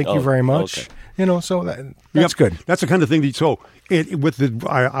worked. Thank you very much. Okay. So that's good. That's the kind of thing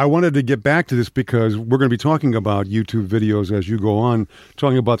I wanted to get back to this because we're going to be talking about YouTube videos as you go on,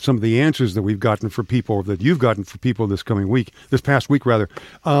 talking about some of the answers that we've gotten for people, that you've gotten for people this past week.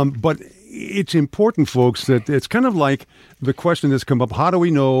 But it's important, folks, that it's kind of like the question that's come up, how do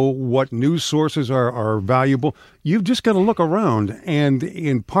we know what news sources are valuable? You've just got to look around,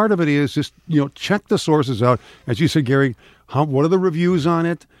 and part of it is just, check the sources out. As you said, Gary, what are the reviews on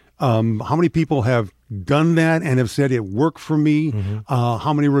it? How many people have done that and have said it worked for me?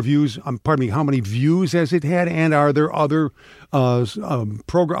 How many reviews? How many views has it had? And are there other videos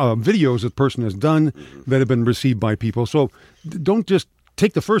that the person has done that have been received by people? So don't just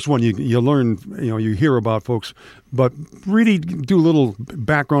take the first one you learn, you hear about, folks, but really do a little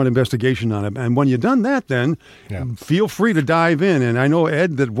background investigation on it. And when you've done that, then feel free to dive in. And I know,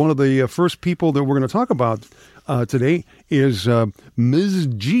 Ed, that one of the first people that we're going to talk about today is Ms.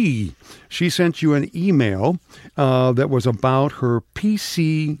 G. She sent you an email that was about her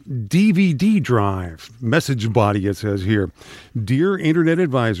PC DVD drive. Message body, it says here. Dear Internet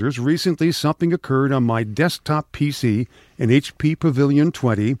Advisors, recently something occurred on my desktop PC, an HP Pavilion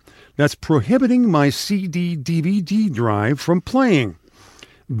 20, that's prohibiting my CD-DVD drive from playing.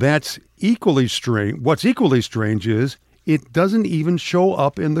 What's equally strange is it doesn't even show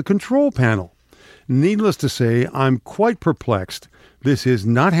up in the control panel. Needless to say, I'm quite perplexed. This has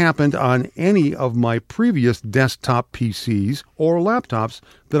not happened on any of my previous desktop PCs or laptops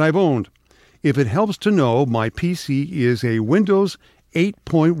that I've owned. If it helps to know, my PC is a Windows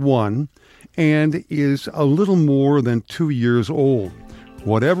 8.1 and is a little more than 2 years old.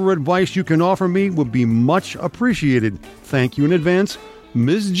 Whatever advice you can offer me would be much appreciated. Thank you in advance.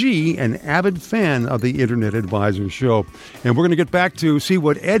 Ms. G, an avid fan of the Internet Advisor Show. And we're going to get back to see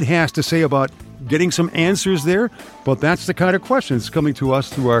what Ed has to say about getting some answers there, but that's the kind of questions coming to us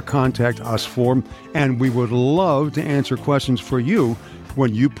through our Contact Us form, and we would love to answer questions for you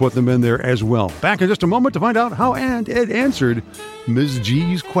when you put them in there as well. Back in just a moment to find out how Ed answered Ms.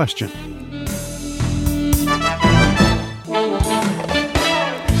 G's question.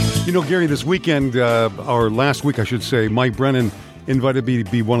 Gary, this weekend, or last week I should say, Mike Brennan invited me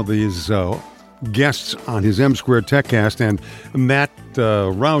to be one of these guests on his M-Squared TechCast, and Matt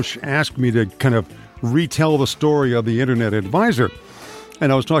Roush asked me to kind of retell the story of the Internet Advisor.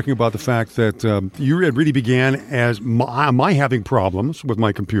 And I was talking about the fact that it really began as my having problems with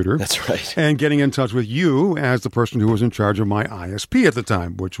my computer. That's right. And getting in touch with you as the person who was in charge of my ISP at the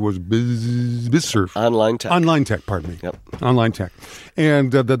time, which was BizSurf. Online Tech. Online Tech, pardon me. Yep. Online Tech.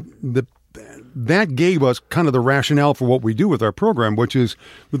 And that gave us kind of the rationale for what we do with our program, which is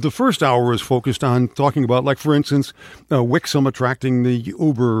the first hour is focused on talking about, like, for instance, Wixom attracting the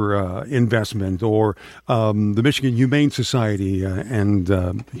Uber investment, or the Michigan Humane Society and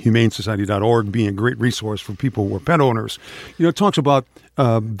humanesociety.org being a great resource for people who are pet owners. It talks about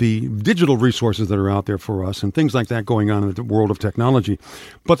the digital resources that are out there for us and things like that going on in the world of technology.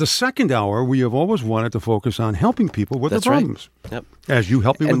 But the second hour, we have always wanted to focus on helping people with their problems. Right. Yep. As you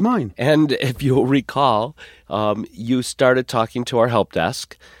helped me with mine. And if you'll recall, you started talking to our help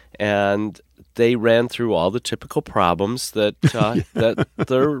desk, and they ran through all the typical problems that that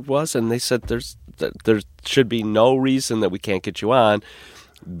there was, and they said there should be no reason that we can't get you on.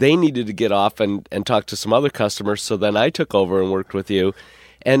 They needed to get off and talk to some other customers, so then I took over and worked with you.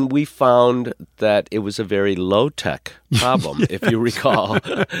 And we found that it was a very low-tech problem, if you recall,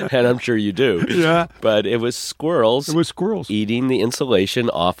 and I'm sure you do. Yeah. But it was squirrels. It was squirrels eating the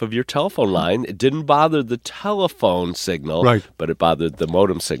insulation off of your telephone line. It didn't bother the telephone signal, right, but it bothered the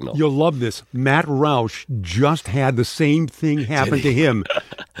modem signal. You'll love this. Matt Roush just had the same thing happen to him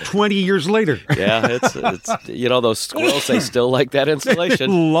 20 years later. Yeah, it's those squirrels, they still like that insulation.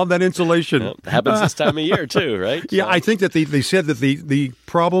 They love that insulation. It happens this time of year, too, right? Yeah, I think that they said that the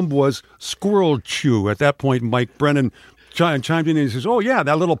problem was squirrel chew. At that point, Mike Brennan chimed in and says, "Oh yeah,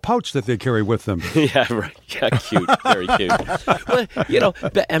 that little pouch that they carry with them." Yeah, right. Yeah, cute, very cute. Well,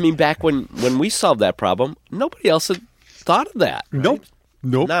 back when we solved that problem, nobody else had thought of that. Right?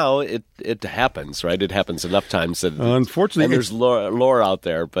 Nope. Now it happens, right? It happens enough times that unfortunately, and there's lore out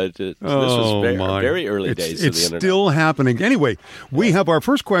there, but this was very early days of the internet. It's still happening. Anyway, we have our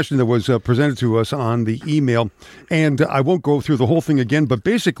first question that was presented to us on the email, and I won't go through the whole thing again, but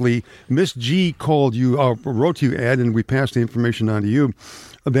basically, Miss G wrote to you, Ed, and we passed the information on to you,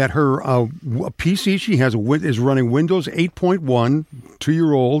 that her PC she has is running Windows 8.1,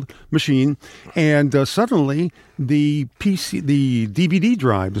 2-year-old machine, and suddenly the DVD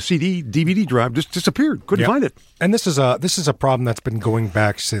drive, the CD DVD drive, just disappeared. Couldn't find it. And this is a problem that's been going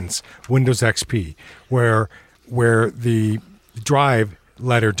back since Windows XP, where the drive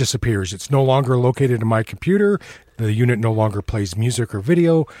letter disappears. It's no longer located in my computer. The unit no longer plays music or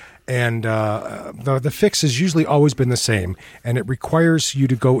video. And the fix has usually always been the same, and it requires you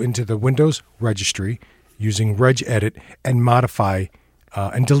to go into the Windows registry using regedit and modify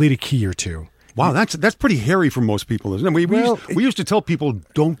and delete a key or two. Wow, that's pretty hairy for most people, isn't it? We used to tell people,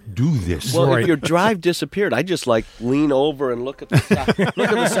 don't do this. Well, if your drive disappeared, I just lean over and look at the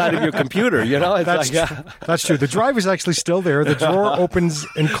side of your computer. That's true. The drive is actually still there. The drawer opens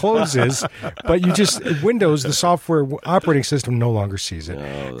and closes, but Windows, the software operating system, no longer sees it.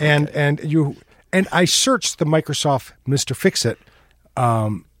 Oh, okay. And I searched the Microsoft Mr. Fix-It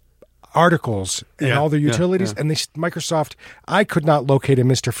articles and all their utilities, and Microsoft, I could not locate a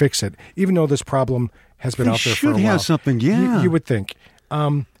Mr. Fix-It, even though this problem has been out there for a while. Should have something, yeah. You would think.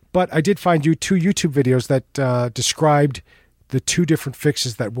 But I did find two YouTube videos that described the two different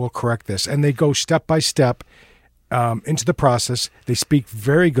fixes that will correct this, and they go step by step into the process. They speak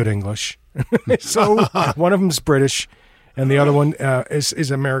very good English. So one of them's British, and the other one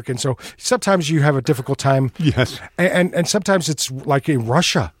is American. So sometimes you have a difficult time. Yes. And sometimes it's like in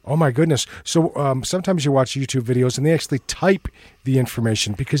Russia. Oh, my goodness. So sometimes you watch YouTube videos, and they actually type the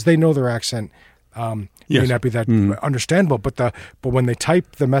information because they know their accent may not be that understandable. But when they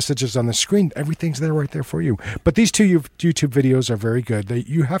type the messages on the screen, everything's there right there for you. But these two YouTube videos are very good.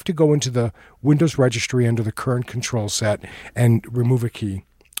 You have to go into the Windows registry under the current control set and remove a key.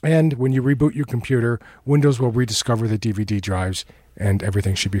 And when you reboot your computer, Windows will rediscover the DVD drives, and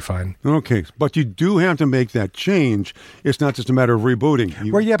everything should be fine. Okay, but you do have to make that change. It's not just a matter of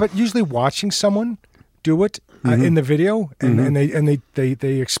rebooting. But usually watching someone do it in the video, and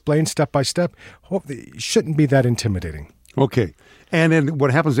they explain step by step, it shouldn't be that intimidating. Okay. And then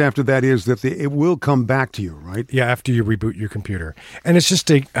what happens after that is that it will come back to you, right? Yeah, after you reboot your computer. And it's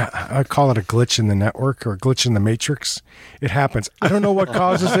just I call it a glitch in the network or a glitch in the matrix. It happens. I don't know what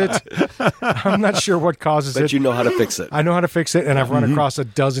causes it. I'm not sure what causes it. But you know how to fix it. I know how to fix it, and I've run across a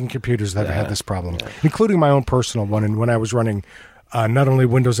dozen computers that have had this problem, including my own personal one. And when I was running not only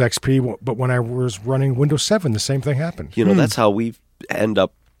Windows XP, but when I was running Windows 7, the same thing happened. That's how we end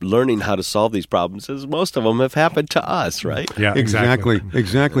up learning how to solve these problems, is most of them have happened to us, right? Yeah, exactly.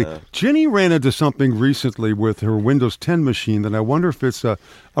 Jenny ran into something recently with her Windows 10 machine that I wonder if it's a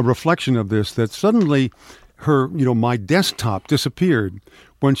reflection of this, that suddenly her, my desktop disappeared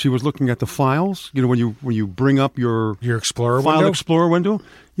when she was looking at the files, when you bring up your Explorer file window? Explorer window.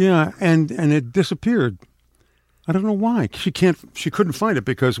 Yeah, and it disappeared. I don't know why. She couldn't find it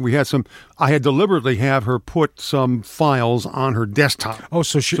because I had deliberately have her put some files on her desktop. Oh,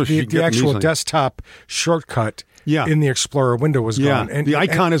 so the actual desktop shortcut in the Explorer window was gone. And the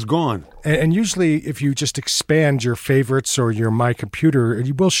icon is gone. And usually if you just expand your favorites or your My Computer,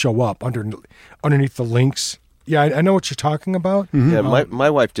 it will show up underneath the links. Yeah, I know what you're talking about. Mm-hmm. Yeah, my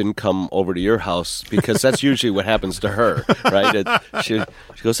wife didn't come over to your house because that's usually what happens to her, right? She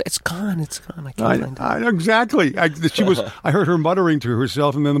goes, "It's gone. I can't find it." Exactly. I heard her muttering to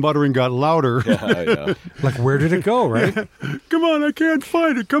herself, and then the muttering got louder. Yeah, I know. Like, where did it go, right? Come on, I can't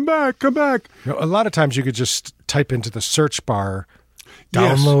find it. Come back. A lot of times you could just type into the search bar,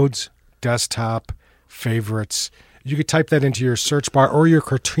 downloads, desktop, favorites. You could type that into your search bar or your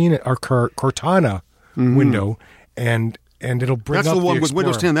Cortana window, and it'll bring up the one with Explorer.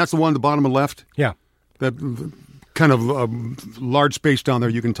 Windows 10. That's the one at the bottom of the left? Yeah. That kind of large space down there,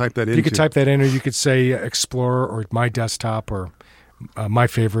 you can type that in. You could type that in, or you could say Explorer or My Desktop or My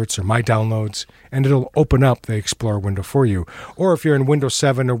Favorites or My Downloads, and it'll open up the Explorer window for you. Or if you're in Windows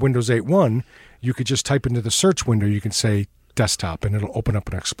 7 or Windows 8.1, you could just type into the search window, you can say Desktop, and it'll open up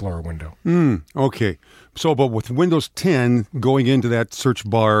an Explorer window. Okay. So, but with Windows 10 going into that search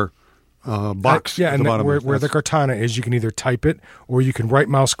bar box. And where the Cortana is, you can either type it or you can right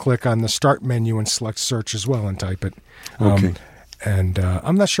mouse click on the start menu and select search as well and type it. Okay. And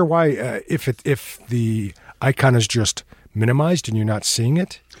I'm not sure why, if the icon is just minimized and you're not seeing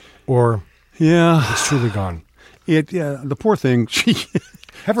it, or it's truly gone. The poor thing,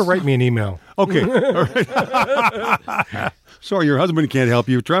 have her write me an email. Okay. All right. Sorry, your husband can't help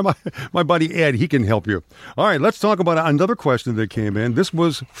you. Try my buddy Ed. He can help you. All right, let's talk about another question that came in. This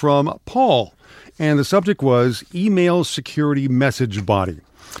was from Paul, and the subject was email security message body.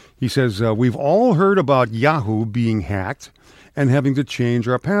 He says, we've all heard about Yahoo being hacked and having to change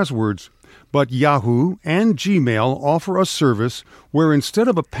our passwords. But Yahoo and Gmail offer a service where instead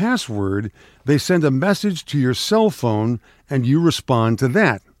of a password, they send a message to your cell phone and you respond to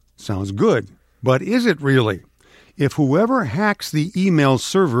that. Sounds good. But is it really? If whoever hacks the email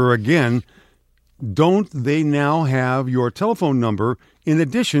server again, don't they now have your telephone number in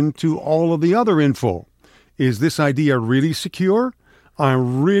addition to all of the other info? Is this idea really secure?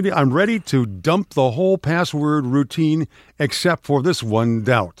 I'm ready to dump the whole password routine except for this one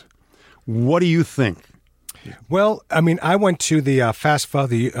doubt. What do you think? Well, I mean, I went to the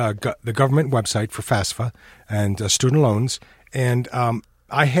FAFSA, the government website for FAFSA and student loans, and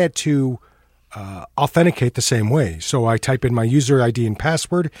I had to authenticate the same way. So I type in my user ID and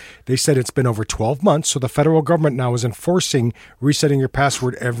password. They said it's been over 12 months. So the federal government now is enforcing resetting your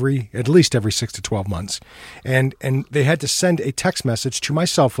password at least every 6 to 12 months. And they had to send a text message to my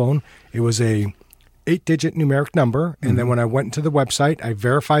cell phone. It was a 8-digit numeric number. And then when I went into the website, I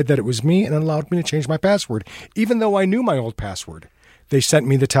verified that it was me and it allowed me to change my password. Even though I knew my old password, they sent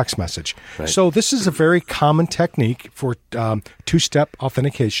me the text message. Right. So this is a very common technique for two-step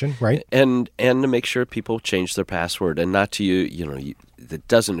authentication, right? And to make sure people change their password, and not to that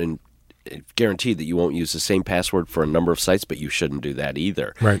doesn't guarantee that you won't use the same password for a number of sites, but you shouldn't do that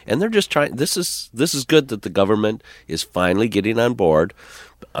either. Right. And they're just trying. This is good that the government is finally getting on board.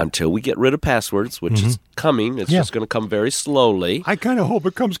 Until we get rid of passwords, which is coming, it's just going to come very slowly. I kind of hope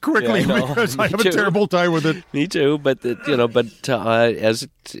it comes quickly because I have a terrible time with it. Me too,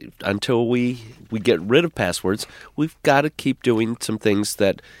 until we get rid of passwords, we've got to keep doing some things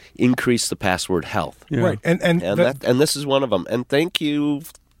that increase the password health. Yeah. Right, and this is one of them. And thank you,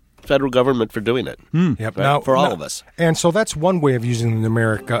 federal government, for doing it. Yep. Right? For all of us. And so that's one way of using the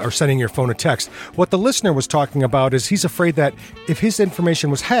numeric or sending your phone a text. What the listener was talking about is he's afraid that if his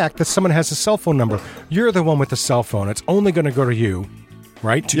information was hacked, that someone has a cell phone number. You're the one with the cell phone. It's only going to go to you,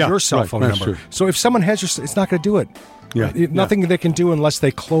 right? To your cell phone number. True. So if someone has it's not going to do it. Yeah. Nothing they can do unless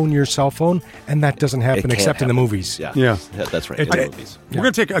they clone your cell phone, and that doesn't happen except in the movies. Yeah, that's right. In the movies. We're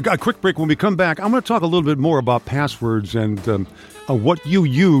going to take a quick break. When we come back, I'm going to talk a little bit more about passwords and what you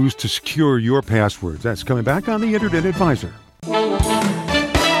use to secure your passwords. That's coming back on the Internet Advisor.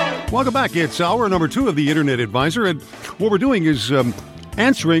 Welcome back. It's hour number 2 of the Internet Advisor, and what we're doing is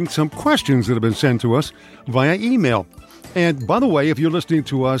answering some questions that have been sent to us via email. And by the way, if you're listening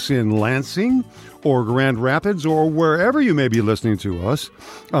to us in Lansing or Grand Rapids or wherever you may be listening to us,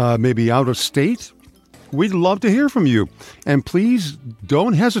 maybe out of state, we'd love to hear from you. And please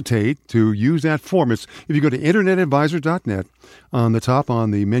don't hesitate to use that form. If you go to internetadvisor.net, on the top,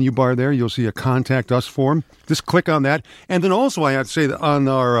 on the menu bar there, you'll see a Contact Us form. Just click on that. And then also, I have to say that on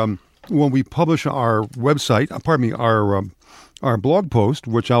our when we publish our website, our blog post,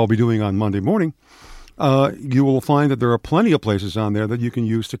 which I'll be doing on Monday morning, you will find that there are plenty of places on there that you can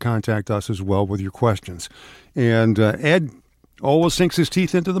use to contact us as well with your questions. And Ed always sinks his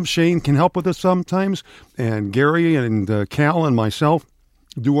teeth into them. Shane can help with us sometimes. And Gary and Cal and myself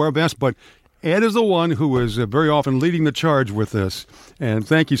do our best. But Ed is the one who is very often leading the charge with this. And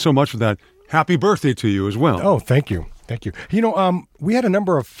thank you so much for that. Happy birthday to you as well. Oh, thank you. Thank you. We had a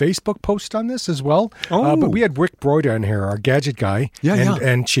number of Facebook posts on this as well. But we had Rick Broyd on here, our gadget guy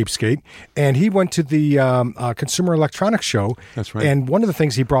and cheapskate. And he went to the Consumer Electronics Show. That's right. And one of the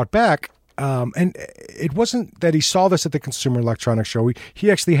things he brought back, and it wasn't that he saw this at the Consumer Electronics Show. He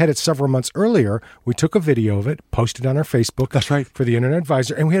actually had it several months earlier. We took a video of it, posted on our Facebook. That's right. For the Internet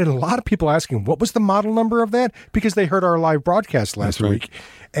Advisor. And we had a lot of people asking, what was the model number of that? Because they heard our live broadcast last week.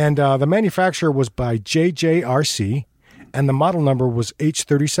 And the manufacturer was by JJRC. And the model number was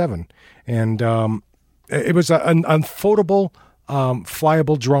H37. And it was an unfoldable,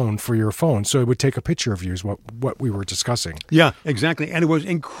 flyable drone for your phone. So it would take a picture of you is what we were discussing. Yeah, exactly. And it was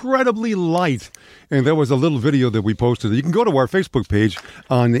incredibly light. And there was a little video that we posted. You can go to our Facebook page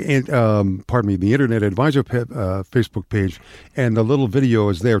on the Internet Advisor Facebook page. And the little video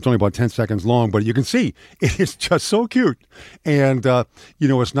is there. It's only about 10 seconds long, but you can see it is just so cute. And,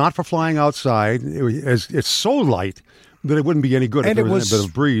 it's not for flying outside. It's so light that it wouldn't be any good if there was a bit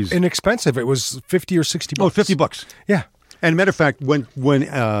of breeze. Inexpensive. It was $50 or $60. Oh, $50. Yeah. And matter of fact, when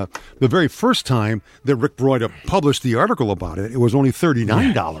the very first time that Rick Broyd published the article about it, it was only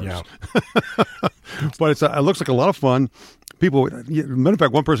 $39. Yeah. But it looks like a lot of fun. People, matter of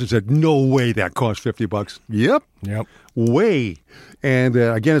fact, one person said, "No way that cost $50." Yep. Way. And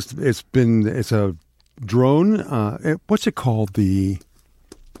again, it's a drone. What's it called? The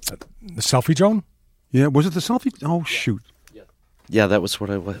selfie drone. Yeah, was it the selfie? Oh, shoot. Yeah, that was what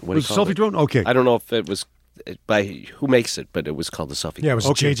he called it. Selfie drone? Okay. I don't know if it was by who makes it, but it was called the selfie. Yeah, it was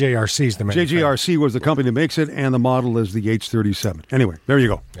JJRC's the manufacturer. JJRC was the company that makes it, and the model is the H37. Anyway, there you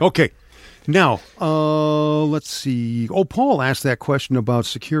go. Yeah. Okay. Now, let's see. Oh, Paul asked that question about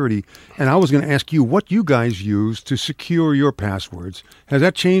security, and I was going to ask you what you guys use to secure your passwords. Has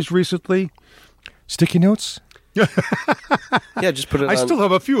that changed recently? Sticky notes? Yeah, just put it. I still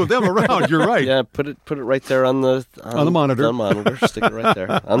have a few of them around. You're right. Yeah, put it right there on the monitor. On the monitor, stick it right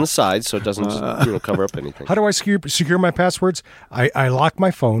there on the side so it doesn't cover up anything. How do I secure my passwords? I lock my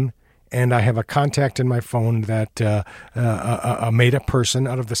phone, and I have a contact in my phone that a made-up person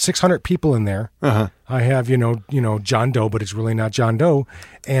out of the 600 people in there. Uh-huh. I have John Doe, but it's really not John Doe,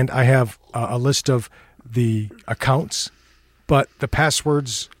 and I have a list of the accounts. but the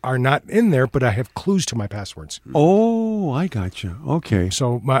passwords are not in there, but I have clues to my passwords. Oh, I gotcha. Okay.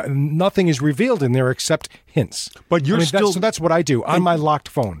 So nothing is revealed in there except hints. But you're still... So that's what I do on my locked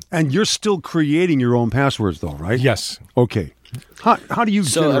phone. And you're still creating your own passwords, though, right? Yes. Okay. How do you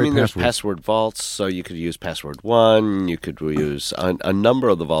generate there's passwords? password vaults, so you could use password 1, you could use a number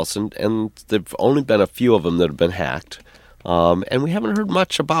of the vaults, and there've only been a few of them that have been hacked. And we haven't heard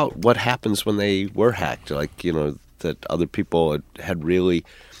much about what happens when they were hacked, that other people had really...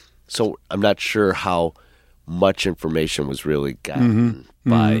 So I'm not sure how much information was really gotten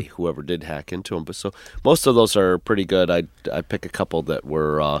by whoever did hack into them. But so most of those are pretty good. I pick a couple that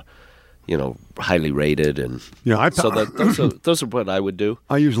were... highly rated, and those are what I would do.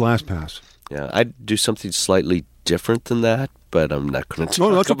 I use LastPass. Yeah, I'd do something slightly different than that, but I'm not going to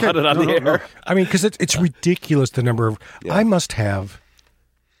talk about it on the air. No. I mean, because it's ridiculous the number of. Yeah. I must have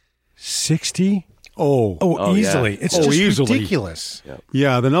 60. Easily. Yeah. It's just ridiculous.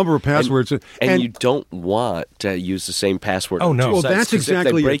 Yeah, the number of passwords. And you don't want to use the same password. Oh, no. Well, that's exactly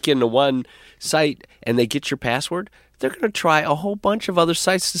if they break into one site and they get your password, they're going to try a whole bunch of other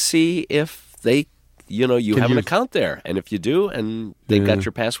sites to see if they, you have an account there. And if you do, and they've got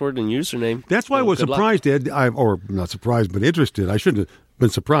your password and username. That's why I was surprised, Ed, or not surprised, but interested. I shouldn't have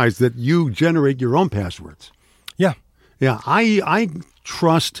been surprised that you generate your own passwords. Yeah. Yeah, I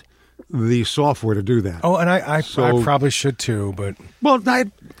trust the software to do that. Oh, and I probably should too, but... Well,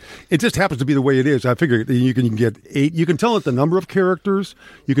 it just happens to be the way it is. I figure you can get 8. You can tell it the number of characters.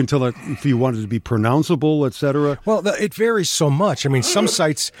 You can tell it if you want it to be pronounceable, etc. Well, it varies so much. I mean, some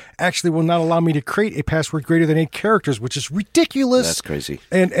sites actually will not allow me to create a password greater than 8 characters, which is ridiculous. That's crazy.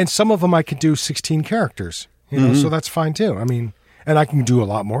 And some of them I can do 16 characters, so that's fine too. I mean... And I can do a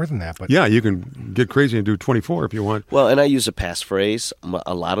lot more than that. But yeah, you can get crazy and do 24 if you want. Well, and I use a passphrase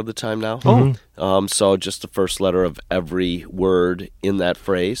a lot of the time now. So just the first letter of every word in that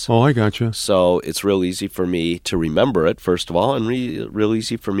phrase. Oh, I gotcha. So it's real easy for me to remember it, first of all, and real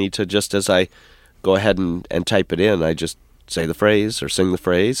easy for me to, just as I go ahead and type it in, I just say the phrase or sing the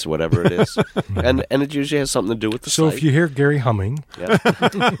phrase, whatever it is. and it usually has something to do with the site. So if you hear Gary humming... I'm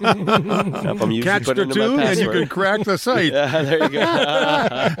catch the tune and you can crack the site. Yeah, there you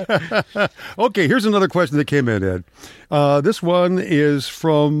go. Okay, here's another question that came in, Ed. This one is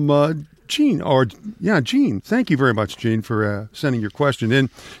from... Jean. Jean. Thank you very much, Jean, for sending your question in.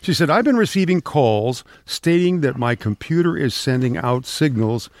 She said, I've been receiving calls stating that my computer is sending out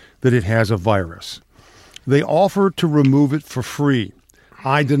signals that it has a virus. They offer to remove it for free.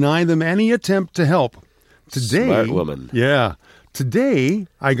 I deny them any attempt to help. Today, smart woman. Yeah. Today,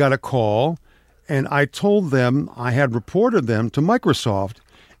 I got a call, and I told them I had reported them to Microsoft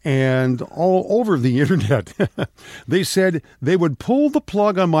and all over the internet. They said they would pull the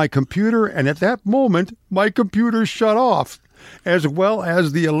plug on my computer, and at that moment, my computer shut off, as well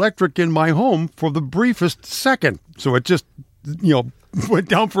as the electric in my home for the briefest second. So it just, went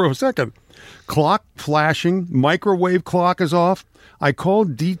down for a second. Clock flashing, microwave clock is off. I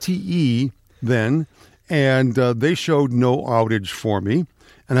called DTE then, and they showed no outage for me.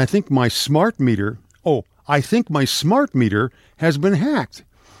 And I think my smart meter has been hacked.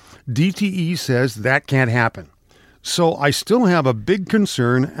 DTE says that can't happen. So I still have a big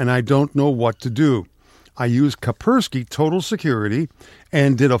concern, and I don't know what to do. I used Kaspersky Total Security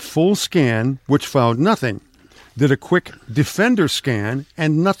and did a full scan, which found nothing. Did a quick Defender scan,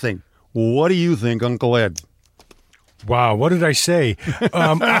 and nothing. What do you think, Uncle Ed? Wow, what did I say?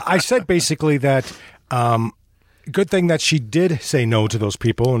 I said basically that good thing that she did say no to those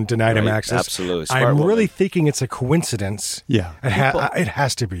people and denied him access. Absolutely. Smart I'm woman. Really thinking it's a coincidence. Yeah. It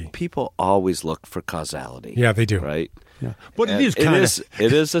has to be. People always look for causality. Yeah, they do. Right? Yeah. But it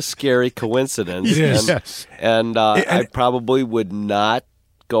is a scary coincidence. It is. And I probably would not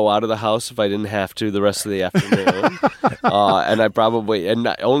go out of the house if I didn't have to the rest of the afternoon. And I probably, and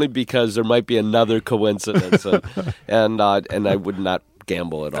not only because there might be another coincidence, and I would not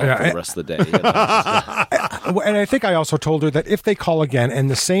gamble at all for the rest of the day. And I think I also told her that if they call again and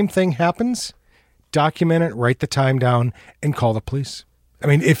the same thing happens, document it, write the time down, and call the police. I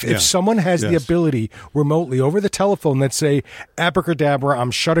mean, if someone has the ability remotely over the telephone that say, abracadabra,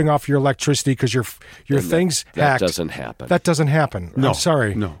 I'm shutting off your electricity because your thing's hacked. That doesn't happen. That doesn't happen. No, I'm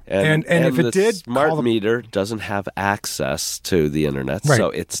sorry. No. And if it did, smart meter doesn't have access to the internet, right.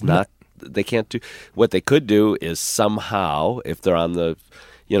 So it's not. They can't do. What they could do is somehow, if they're on the,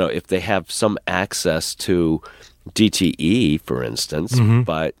 if they have some access to DTE, for instance,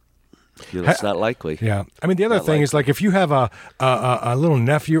 but It's not likely. Yeah. I mean, the other thing is, like, if you have a little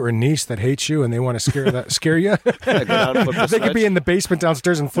nephew or niece that hates you and they want to scare you, they could be in the basement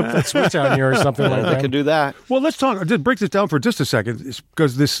downstairs and flip that switch on you or something like that. They could do that. Well, let's break this down for just a second,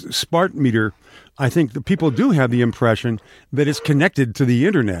 because this smart meter, I think the people do have the impression that it's connected to the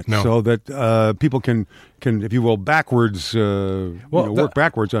internet, so that people can, if you will, backwards, work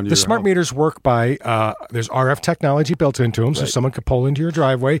backwards on your The smart meters work by there's RF technology built into them, so someone could pull into your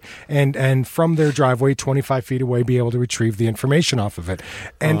driveway and from their driveway 25 feet away be able to retrieve the information off of it.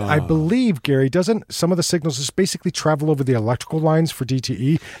 And I believe, Gary, doesn't some of the signals just basically travel over the electrical lines for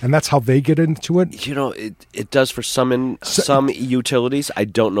DTE, and that's how they get into it? It does for some utilities. I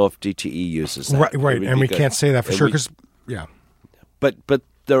don't know if DTE uses that. Right, and we can't say that for sure because, But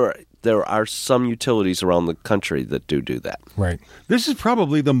there are some utilities around the country that do that. Right. This is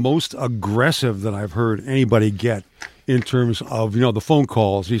probably the most aggressive that I've heard anybody get in terms of, the phone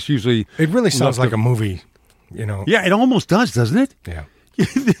calls. It's usually... It really sounds like a movie, Yeah, it almost does, doesn't it? Yeah.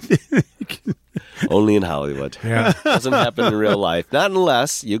 Only in Hollywood. Yeah. Doesn't happen in real life. Not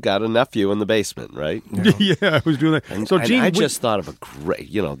unless you got a nephew in the basement, right? Yeah, I was doing that. And, so, Gene, I just thought of a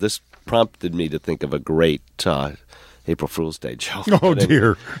great, this prompted me to think of a great April Fool's Day joke. Oh,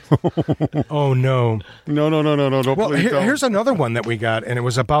 dear. Oh, no. No. Well, here's another one that we got, and it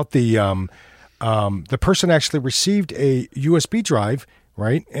was about the person actually received a USB drive,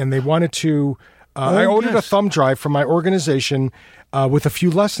 right? And they wanted to... I ordered a thumb drive from my organization with a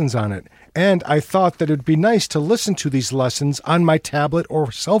few lessons on it. And I thought that it would be nice to listen to these lessons on my tablet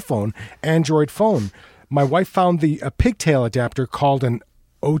or cell phone, Android phone. My wife found a pigtail adapter called an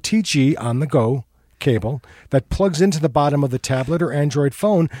OTG on-the-go cable that plugs into the bottom of the tablet or Android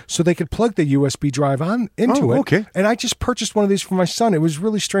phone so they could plug the USB drive into it. Okay. And I just purchased one of these for my son. It was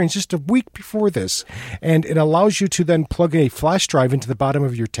really strange, just a week before this. And it allows you to then plug a flash drive into the bottom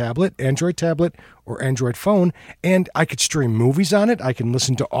of your tablet, Android tablet, or Android phone, and I could stream movies on it. I can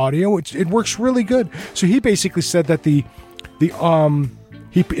listen to audio. It works really good. So he basically said that it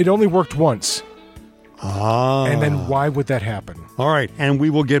only worked once. And then why would that happen? All right, and we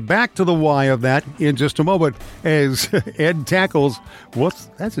will get back to the why of that in just a moment as Ed tackles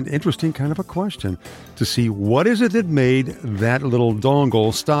that's an interesting kind of a question to see what is it that made that little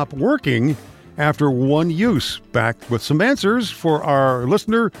dongle stop working after one use. Back with some answers for our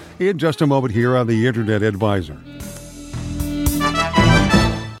listener in just a moment here on the Internet Advisor.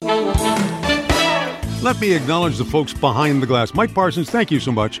 Let me acknowledge the folks behind the glass. Mike Parsons, thank you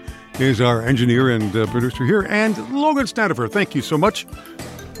so much, is our engineer and producer here. And Logan Stanifer, thank you so much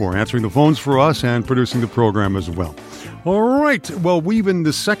for answering the phones for us and producing the program as well. All right. Well, we in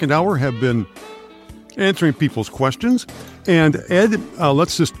the second hour have been answering people's questions. And Ed,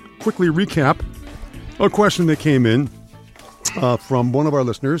 let's just quickly recap a question that came in from one of our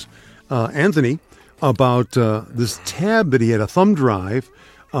listeners, Anthony, about this tab that he had, a thumb drive,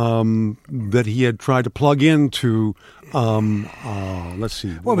 that he had tried to plug into, let's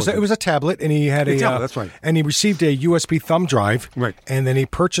see. Well, it was a tablet, and he had a tablet, that's right. And he received a USB thumb drive, right? And then he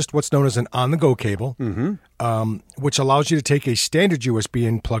purchased what's known as an on-the-go cable, which allows you to take a standard USB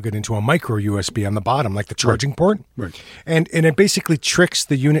and plug it into a micro USB on the bottom, like the charging port, right? And it basically tricks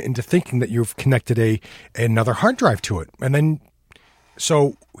the unit into thinking that you've connected another hard drive to it, and then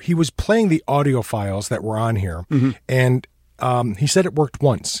so he was playing the audio files that were on here, and he said it worked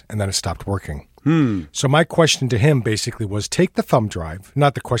once, and then it stopped working. So my question to him basically was, take the thumb drive,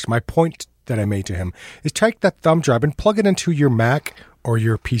 not the question, my point that I made to him is take that thumb drive and plug it into your Mac or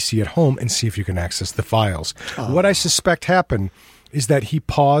your PC at home and see if you can access the files. What I suspect happened is that he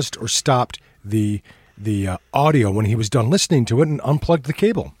paused or stopped the audio when he was done listening to it and unplugged the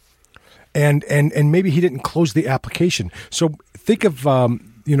cable. And maybe he didn't close the application. So think of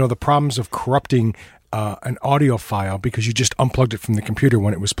the problems of corrupting an audio file because you just unplugged it from the computer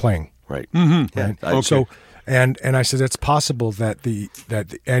when it was playing. Right. Mm-hmm. Yeah. Right? Okay. So, and I said it's possible that the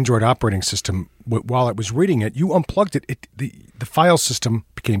Android operating system, while it was reading it, you unplugged it. The file system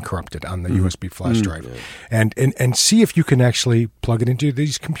became corrupted on the USB flash drive, and see if you can actually plug it into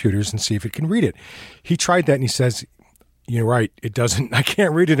these computers and see if it can read it. He tried that and he says, "You're right. It doesn't. I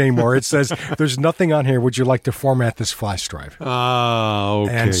can't read it anymore. It says there's nothing on here. Would you like to format this flash drive?"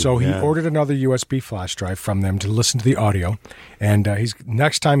 Okay. And so he ordered another USB flash drive from them to listen to the audio. And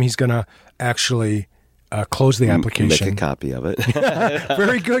next time he's going to actually close the application. Make a copy of it.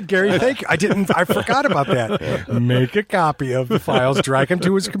 Very good, Gary. Thank you. I forgot about that. Make a copy of the files, drag them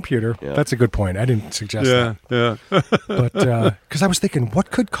to his computer. Yeah. That's a good point. I didn't suggest that. Yeah. But because I was thinking,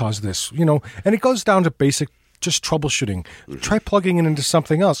 what could cause this? And it goes down to basic just troubleshooting. Try plugging it into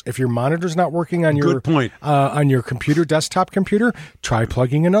something else. If your monitor's not working on your Good point. On your computer, desktop computer, try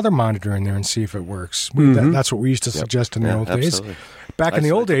plugging another monitor in there and see if it works. That's what we used to suggest in the old days. Back in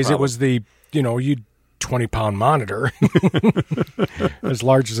the old days, it was the 20-pound monitor as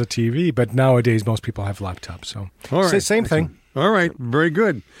large as a TV. But nowadays, most people have laptops. So same thing. All right. Very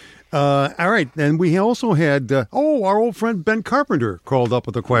good. All right. And we also had, our old friend Ben Carpenter called up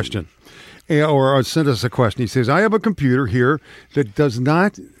with a question. Or sent us a question. He says, I have a computer here that does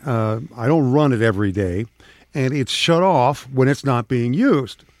not, I don't run it every day, and it's shut off when it's not being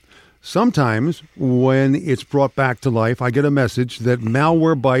used. Sometimes when it's brought back to life, I get a message that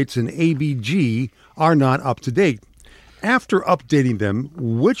Malwarebytes and AVG are not up to date. After updating them,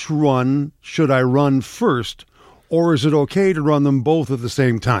 which run should I run first, or is it okay to run them both at the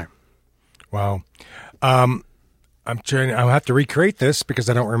same time? Wow. I'll have to recreate this because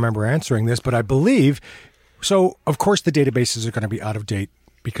I don't remember answering this, but I believe, so of course the databases are going to be out of date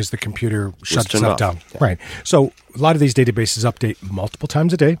because the computer shuts itself down. Yeah. Right. So a lot of these databases update multiple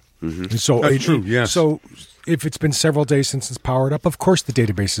times a day. Mm-hmm. So that's true, yes. So if it's been several days since it's powered up, of course the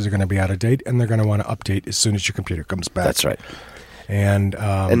databases are going to be out of date and they're going to want to update as soon as your computer comes back. That's right. And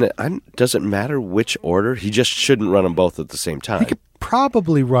does it matter which order? He just shouldn't run them both at the same time. He could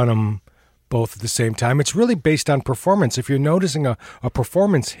probably run them both at the same time. It's really based on performance. If you're noticing a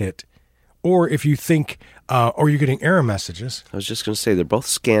performance hit, or if you think, or you're getting error messages. I was just going to say, they're both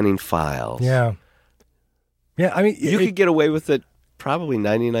scanning files. Yeah. Yeah, I mean... You could get away with it probably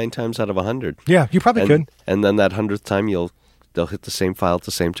 99 times out of 100. Yeah, you probably could. And then that 100th time, they'll hit the same file at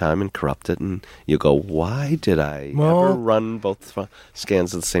the same time and corrupt it, and you go, why did I ever run both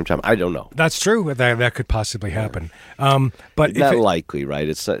scans at the same time? I don't know. That's true. That could possibly happen. But not likely, right?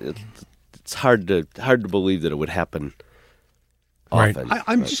 It's hard to believe that it would happen often. Right.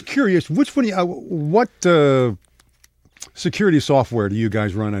 I'm just curious, which one? What security software do you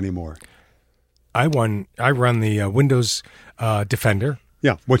guys run anymore? I run the Windows Defender.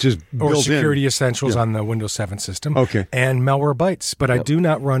 Yeah, which is or Security Essentials on the Windows 7 system. Okay. And Malwarebytes, but I do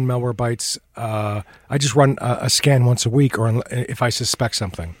not run Malwarebytes. I just run a scan once a week, or if I suspect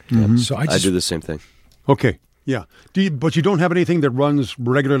something. Mm-hmm. So I do the same thing. Okay. Yeah. But you don't have anything that runs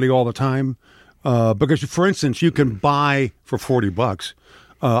regularly all the time? Because, for instance, you can buy for $40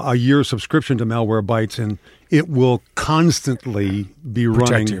 a year subscription to Malwarebytes, and it will constantly be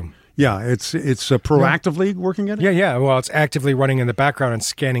protect running. You. Yeah, it's proactively working at it? Yeah. Well, it's actively running in the background and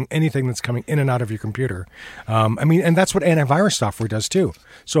scanning anything that's coming in and out of your computer. And that's what antivirus software does too.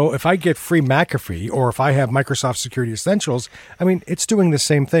 So if I get free McAfee, or if I have Microsoft Security Essentials, it's doing the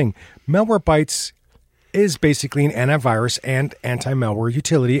same thing. Malwarebytes is basically an antivirus and anti-malware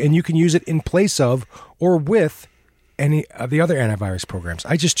utility, and you can use it in place of or with any of the other antivirus programs.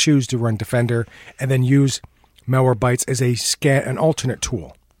 I just choose to run Defender and then use Malwarebytes as an alternate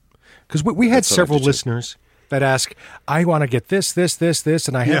tool. Because we had several listeners that ask, I want to get this,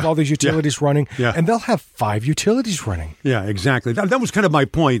 and I have all these utilities running, and they'll have 5 utilities running. Yeah, exactly. That was kind of my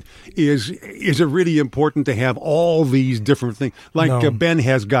point, is it really important to have all these different things? Like Ben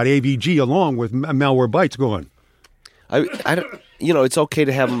has got AVG along with Malwarebytes going. I don't, it's okay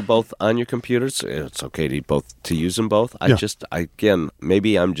to have them both on your computers. It's okay to use them both.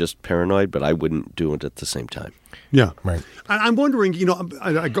 Maybe I'm just paranoid, but I wouldn't do it at the same time. Yeah. Right. I'm wondering,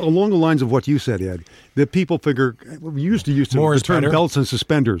 along the lines of what you said, Ed, that people figure, we used to use the term belts and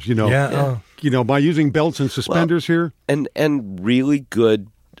suspenders, by using belts and suspenders here. And really good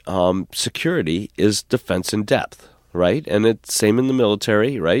security is defense in depth, right? And it's same in the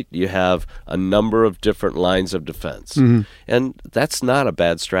military, right? You have a number of different lines of defense. Mm-hmm. And that's not a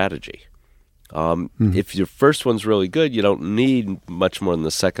bad strategy. If your first one's really good, you don't need much more than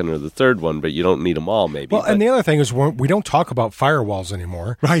the second or the third one, but you don't need them all, maybe. Well, and the other thing is we don't talk about firewalls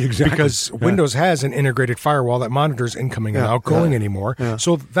anymore. Right, exactly. Because Windows has an integrated firewall that monitors incoming and outgoing anymore. Yeah.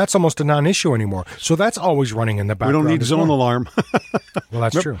 So that's almost a non-issue anymore. So that's always running in the background. We don't need zone alarm. Well,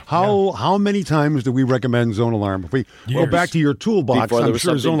 that's true. How many times do we recommend zone alarm? If we go back to your toolbox, before there was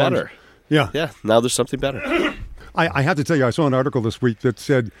something better. Yeah, now there's something better. I have to tell you, I saw an article this week that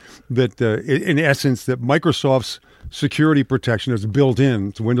said that, in essence, that Microsoft's security protection is built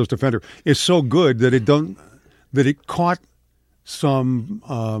in to Windows Defender is so good that it caught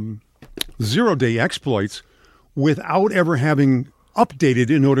some zero-day exploits without ever having updated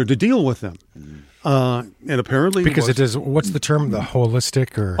in order to deal with them. And apparently, because it is, what's the term? The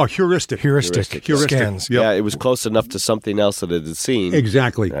holistic or heuristic scans. Yep. Yeah, it was close enough to something else that it had seen.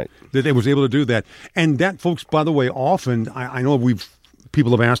 Exactly, right. That it was able to do that. And that, folks, by the way, often I know we've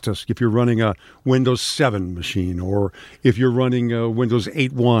people have asked us if you're running a Windows 7 machine or if you're running a Windows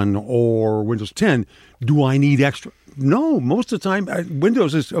 8.1 or Windows 10, do I need extra? No, most of the time,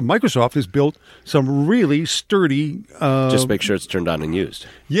 Microsoft has built some really sturdy... just make sure it's turned on and used.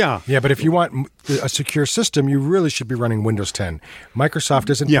 Yeah. Yeah, but if you want a secure system, you really should be running Windows 10. Microsoft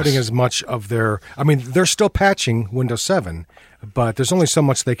isn't putting as much of their... I mean, they're still patching Windows 7, but there's only so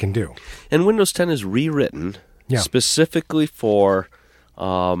much they can do. And Windows 10 is rewritten specifically for...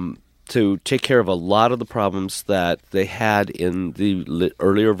 to take care of a lot of the problems that they had in the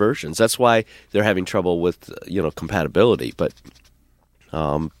earlier versions. That's why they're having trouble with compatibility. But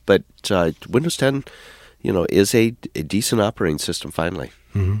Windows 10, is a decent operating system finally.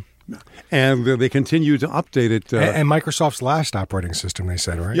 Mm-hmm. And they continue to update it. And Microsoft's last operating system, they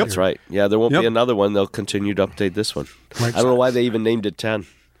said, right? Yep. That's right. Yeah, there won't be another one. They'll continue to update this one. I don't know why they even named it 10.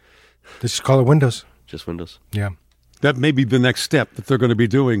 They just call it Windows. Just Windows. Yeah. That may be the next step that they're going to be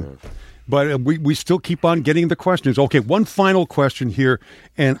doing. But we still keep on getting the questions. Okay, one final question here,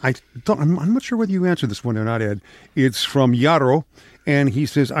 and I'm not sure whether you answered this one or not, Ed. It's from Yaro, and he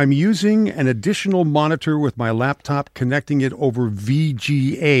says, I'm using an additional monitor with my laptop, connecting it over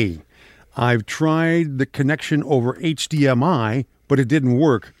VGA. I've tried the connection over HDMI, but it didn't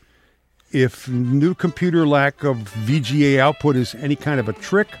work. If new computer lack of VGA output is any kind of a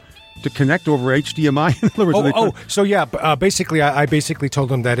trick to connect over HDMI? In other words, basically, I basically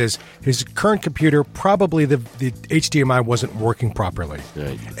told him that his current computer, probably the HDMI wasn't working properly.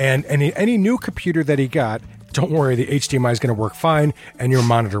 Right. And any new computer that he got, don't worry, the HDMI is going to work fine, and your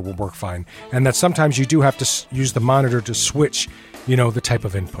monitor will work fine. And that sometimes you do have to use the monitor to switch, the type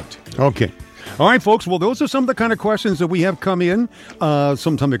of input. Okay. All right, folks. Well, those are some of the kind of questions that we have come in.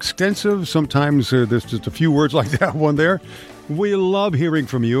 Sometimes extensive. Sometimes there's just a few words like that one there. We love hearing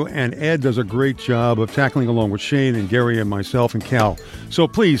from you, and Ed does a great job of tackling along with Shane and Gary and myself and Cal. So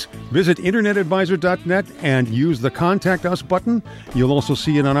please visit InternetAdvisor.net and use the Contact Us button. You'll also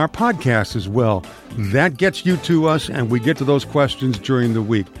see it on our podcast as well. That gets you to us, and we get to those questions during the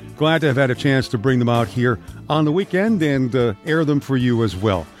week. Glad to have had a chance to bring them out here on the weekend and air them for you as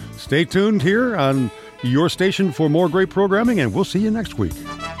well. Stay tuned here on your station for more great programming, and we'll see you next week.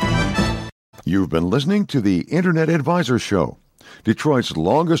 You've been listening to the Internet Advisor Show, Detroit's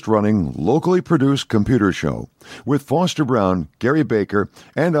longest-running, locally produced computer show, with Foster Brown, Gary Baker,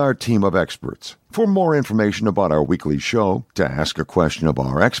 and our team of experts. For more information about our weekly show, to ask a question of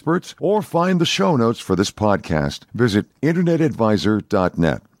our experts, or find the show notes for this podcast, visit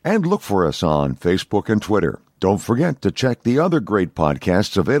InternetAdvisor.net and look for us on Facebook and Twitter. Don't forget to check the other great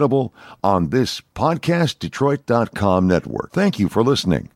podcasts available on this PodcastDetroit.com network. Thank you for listening.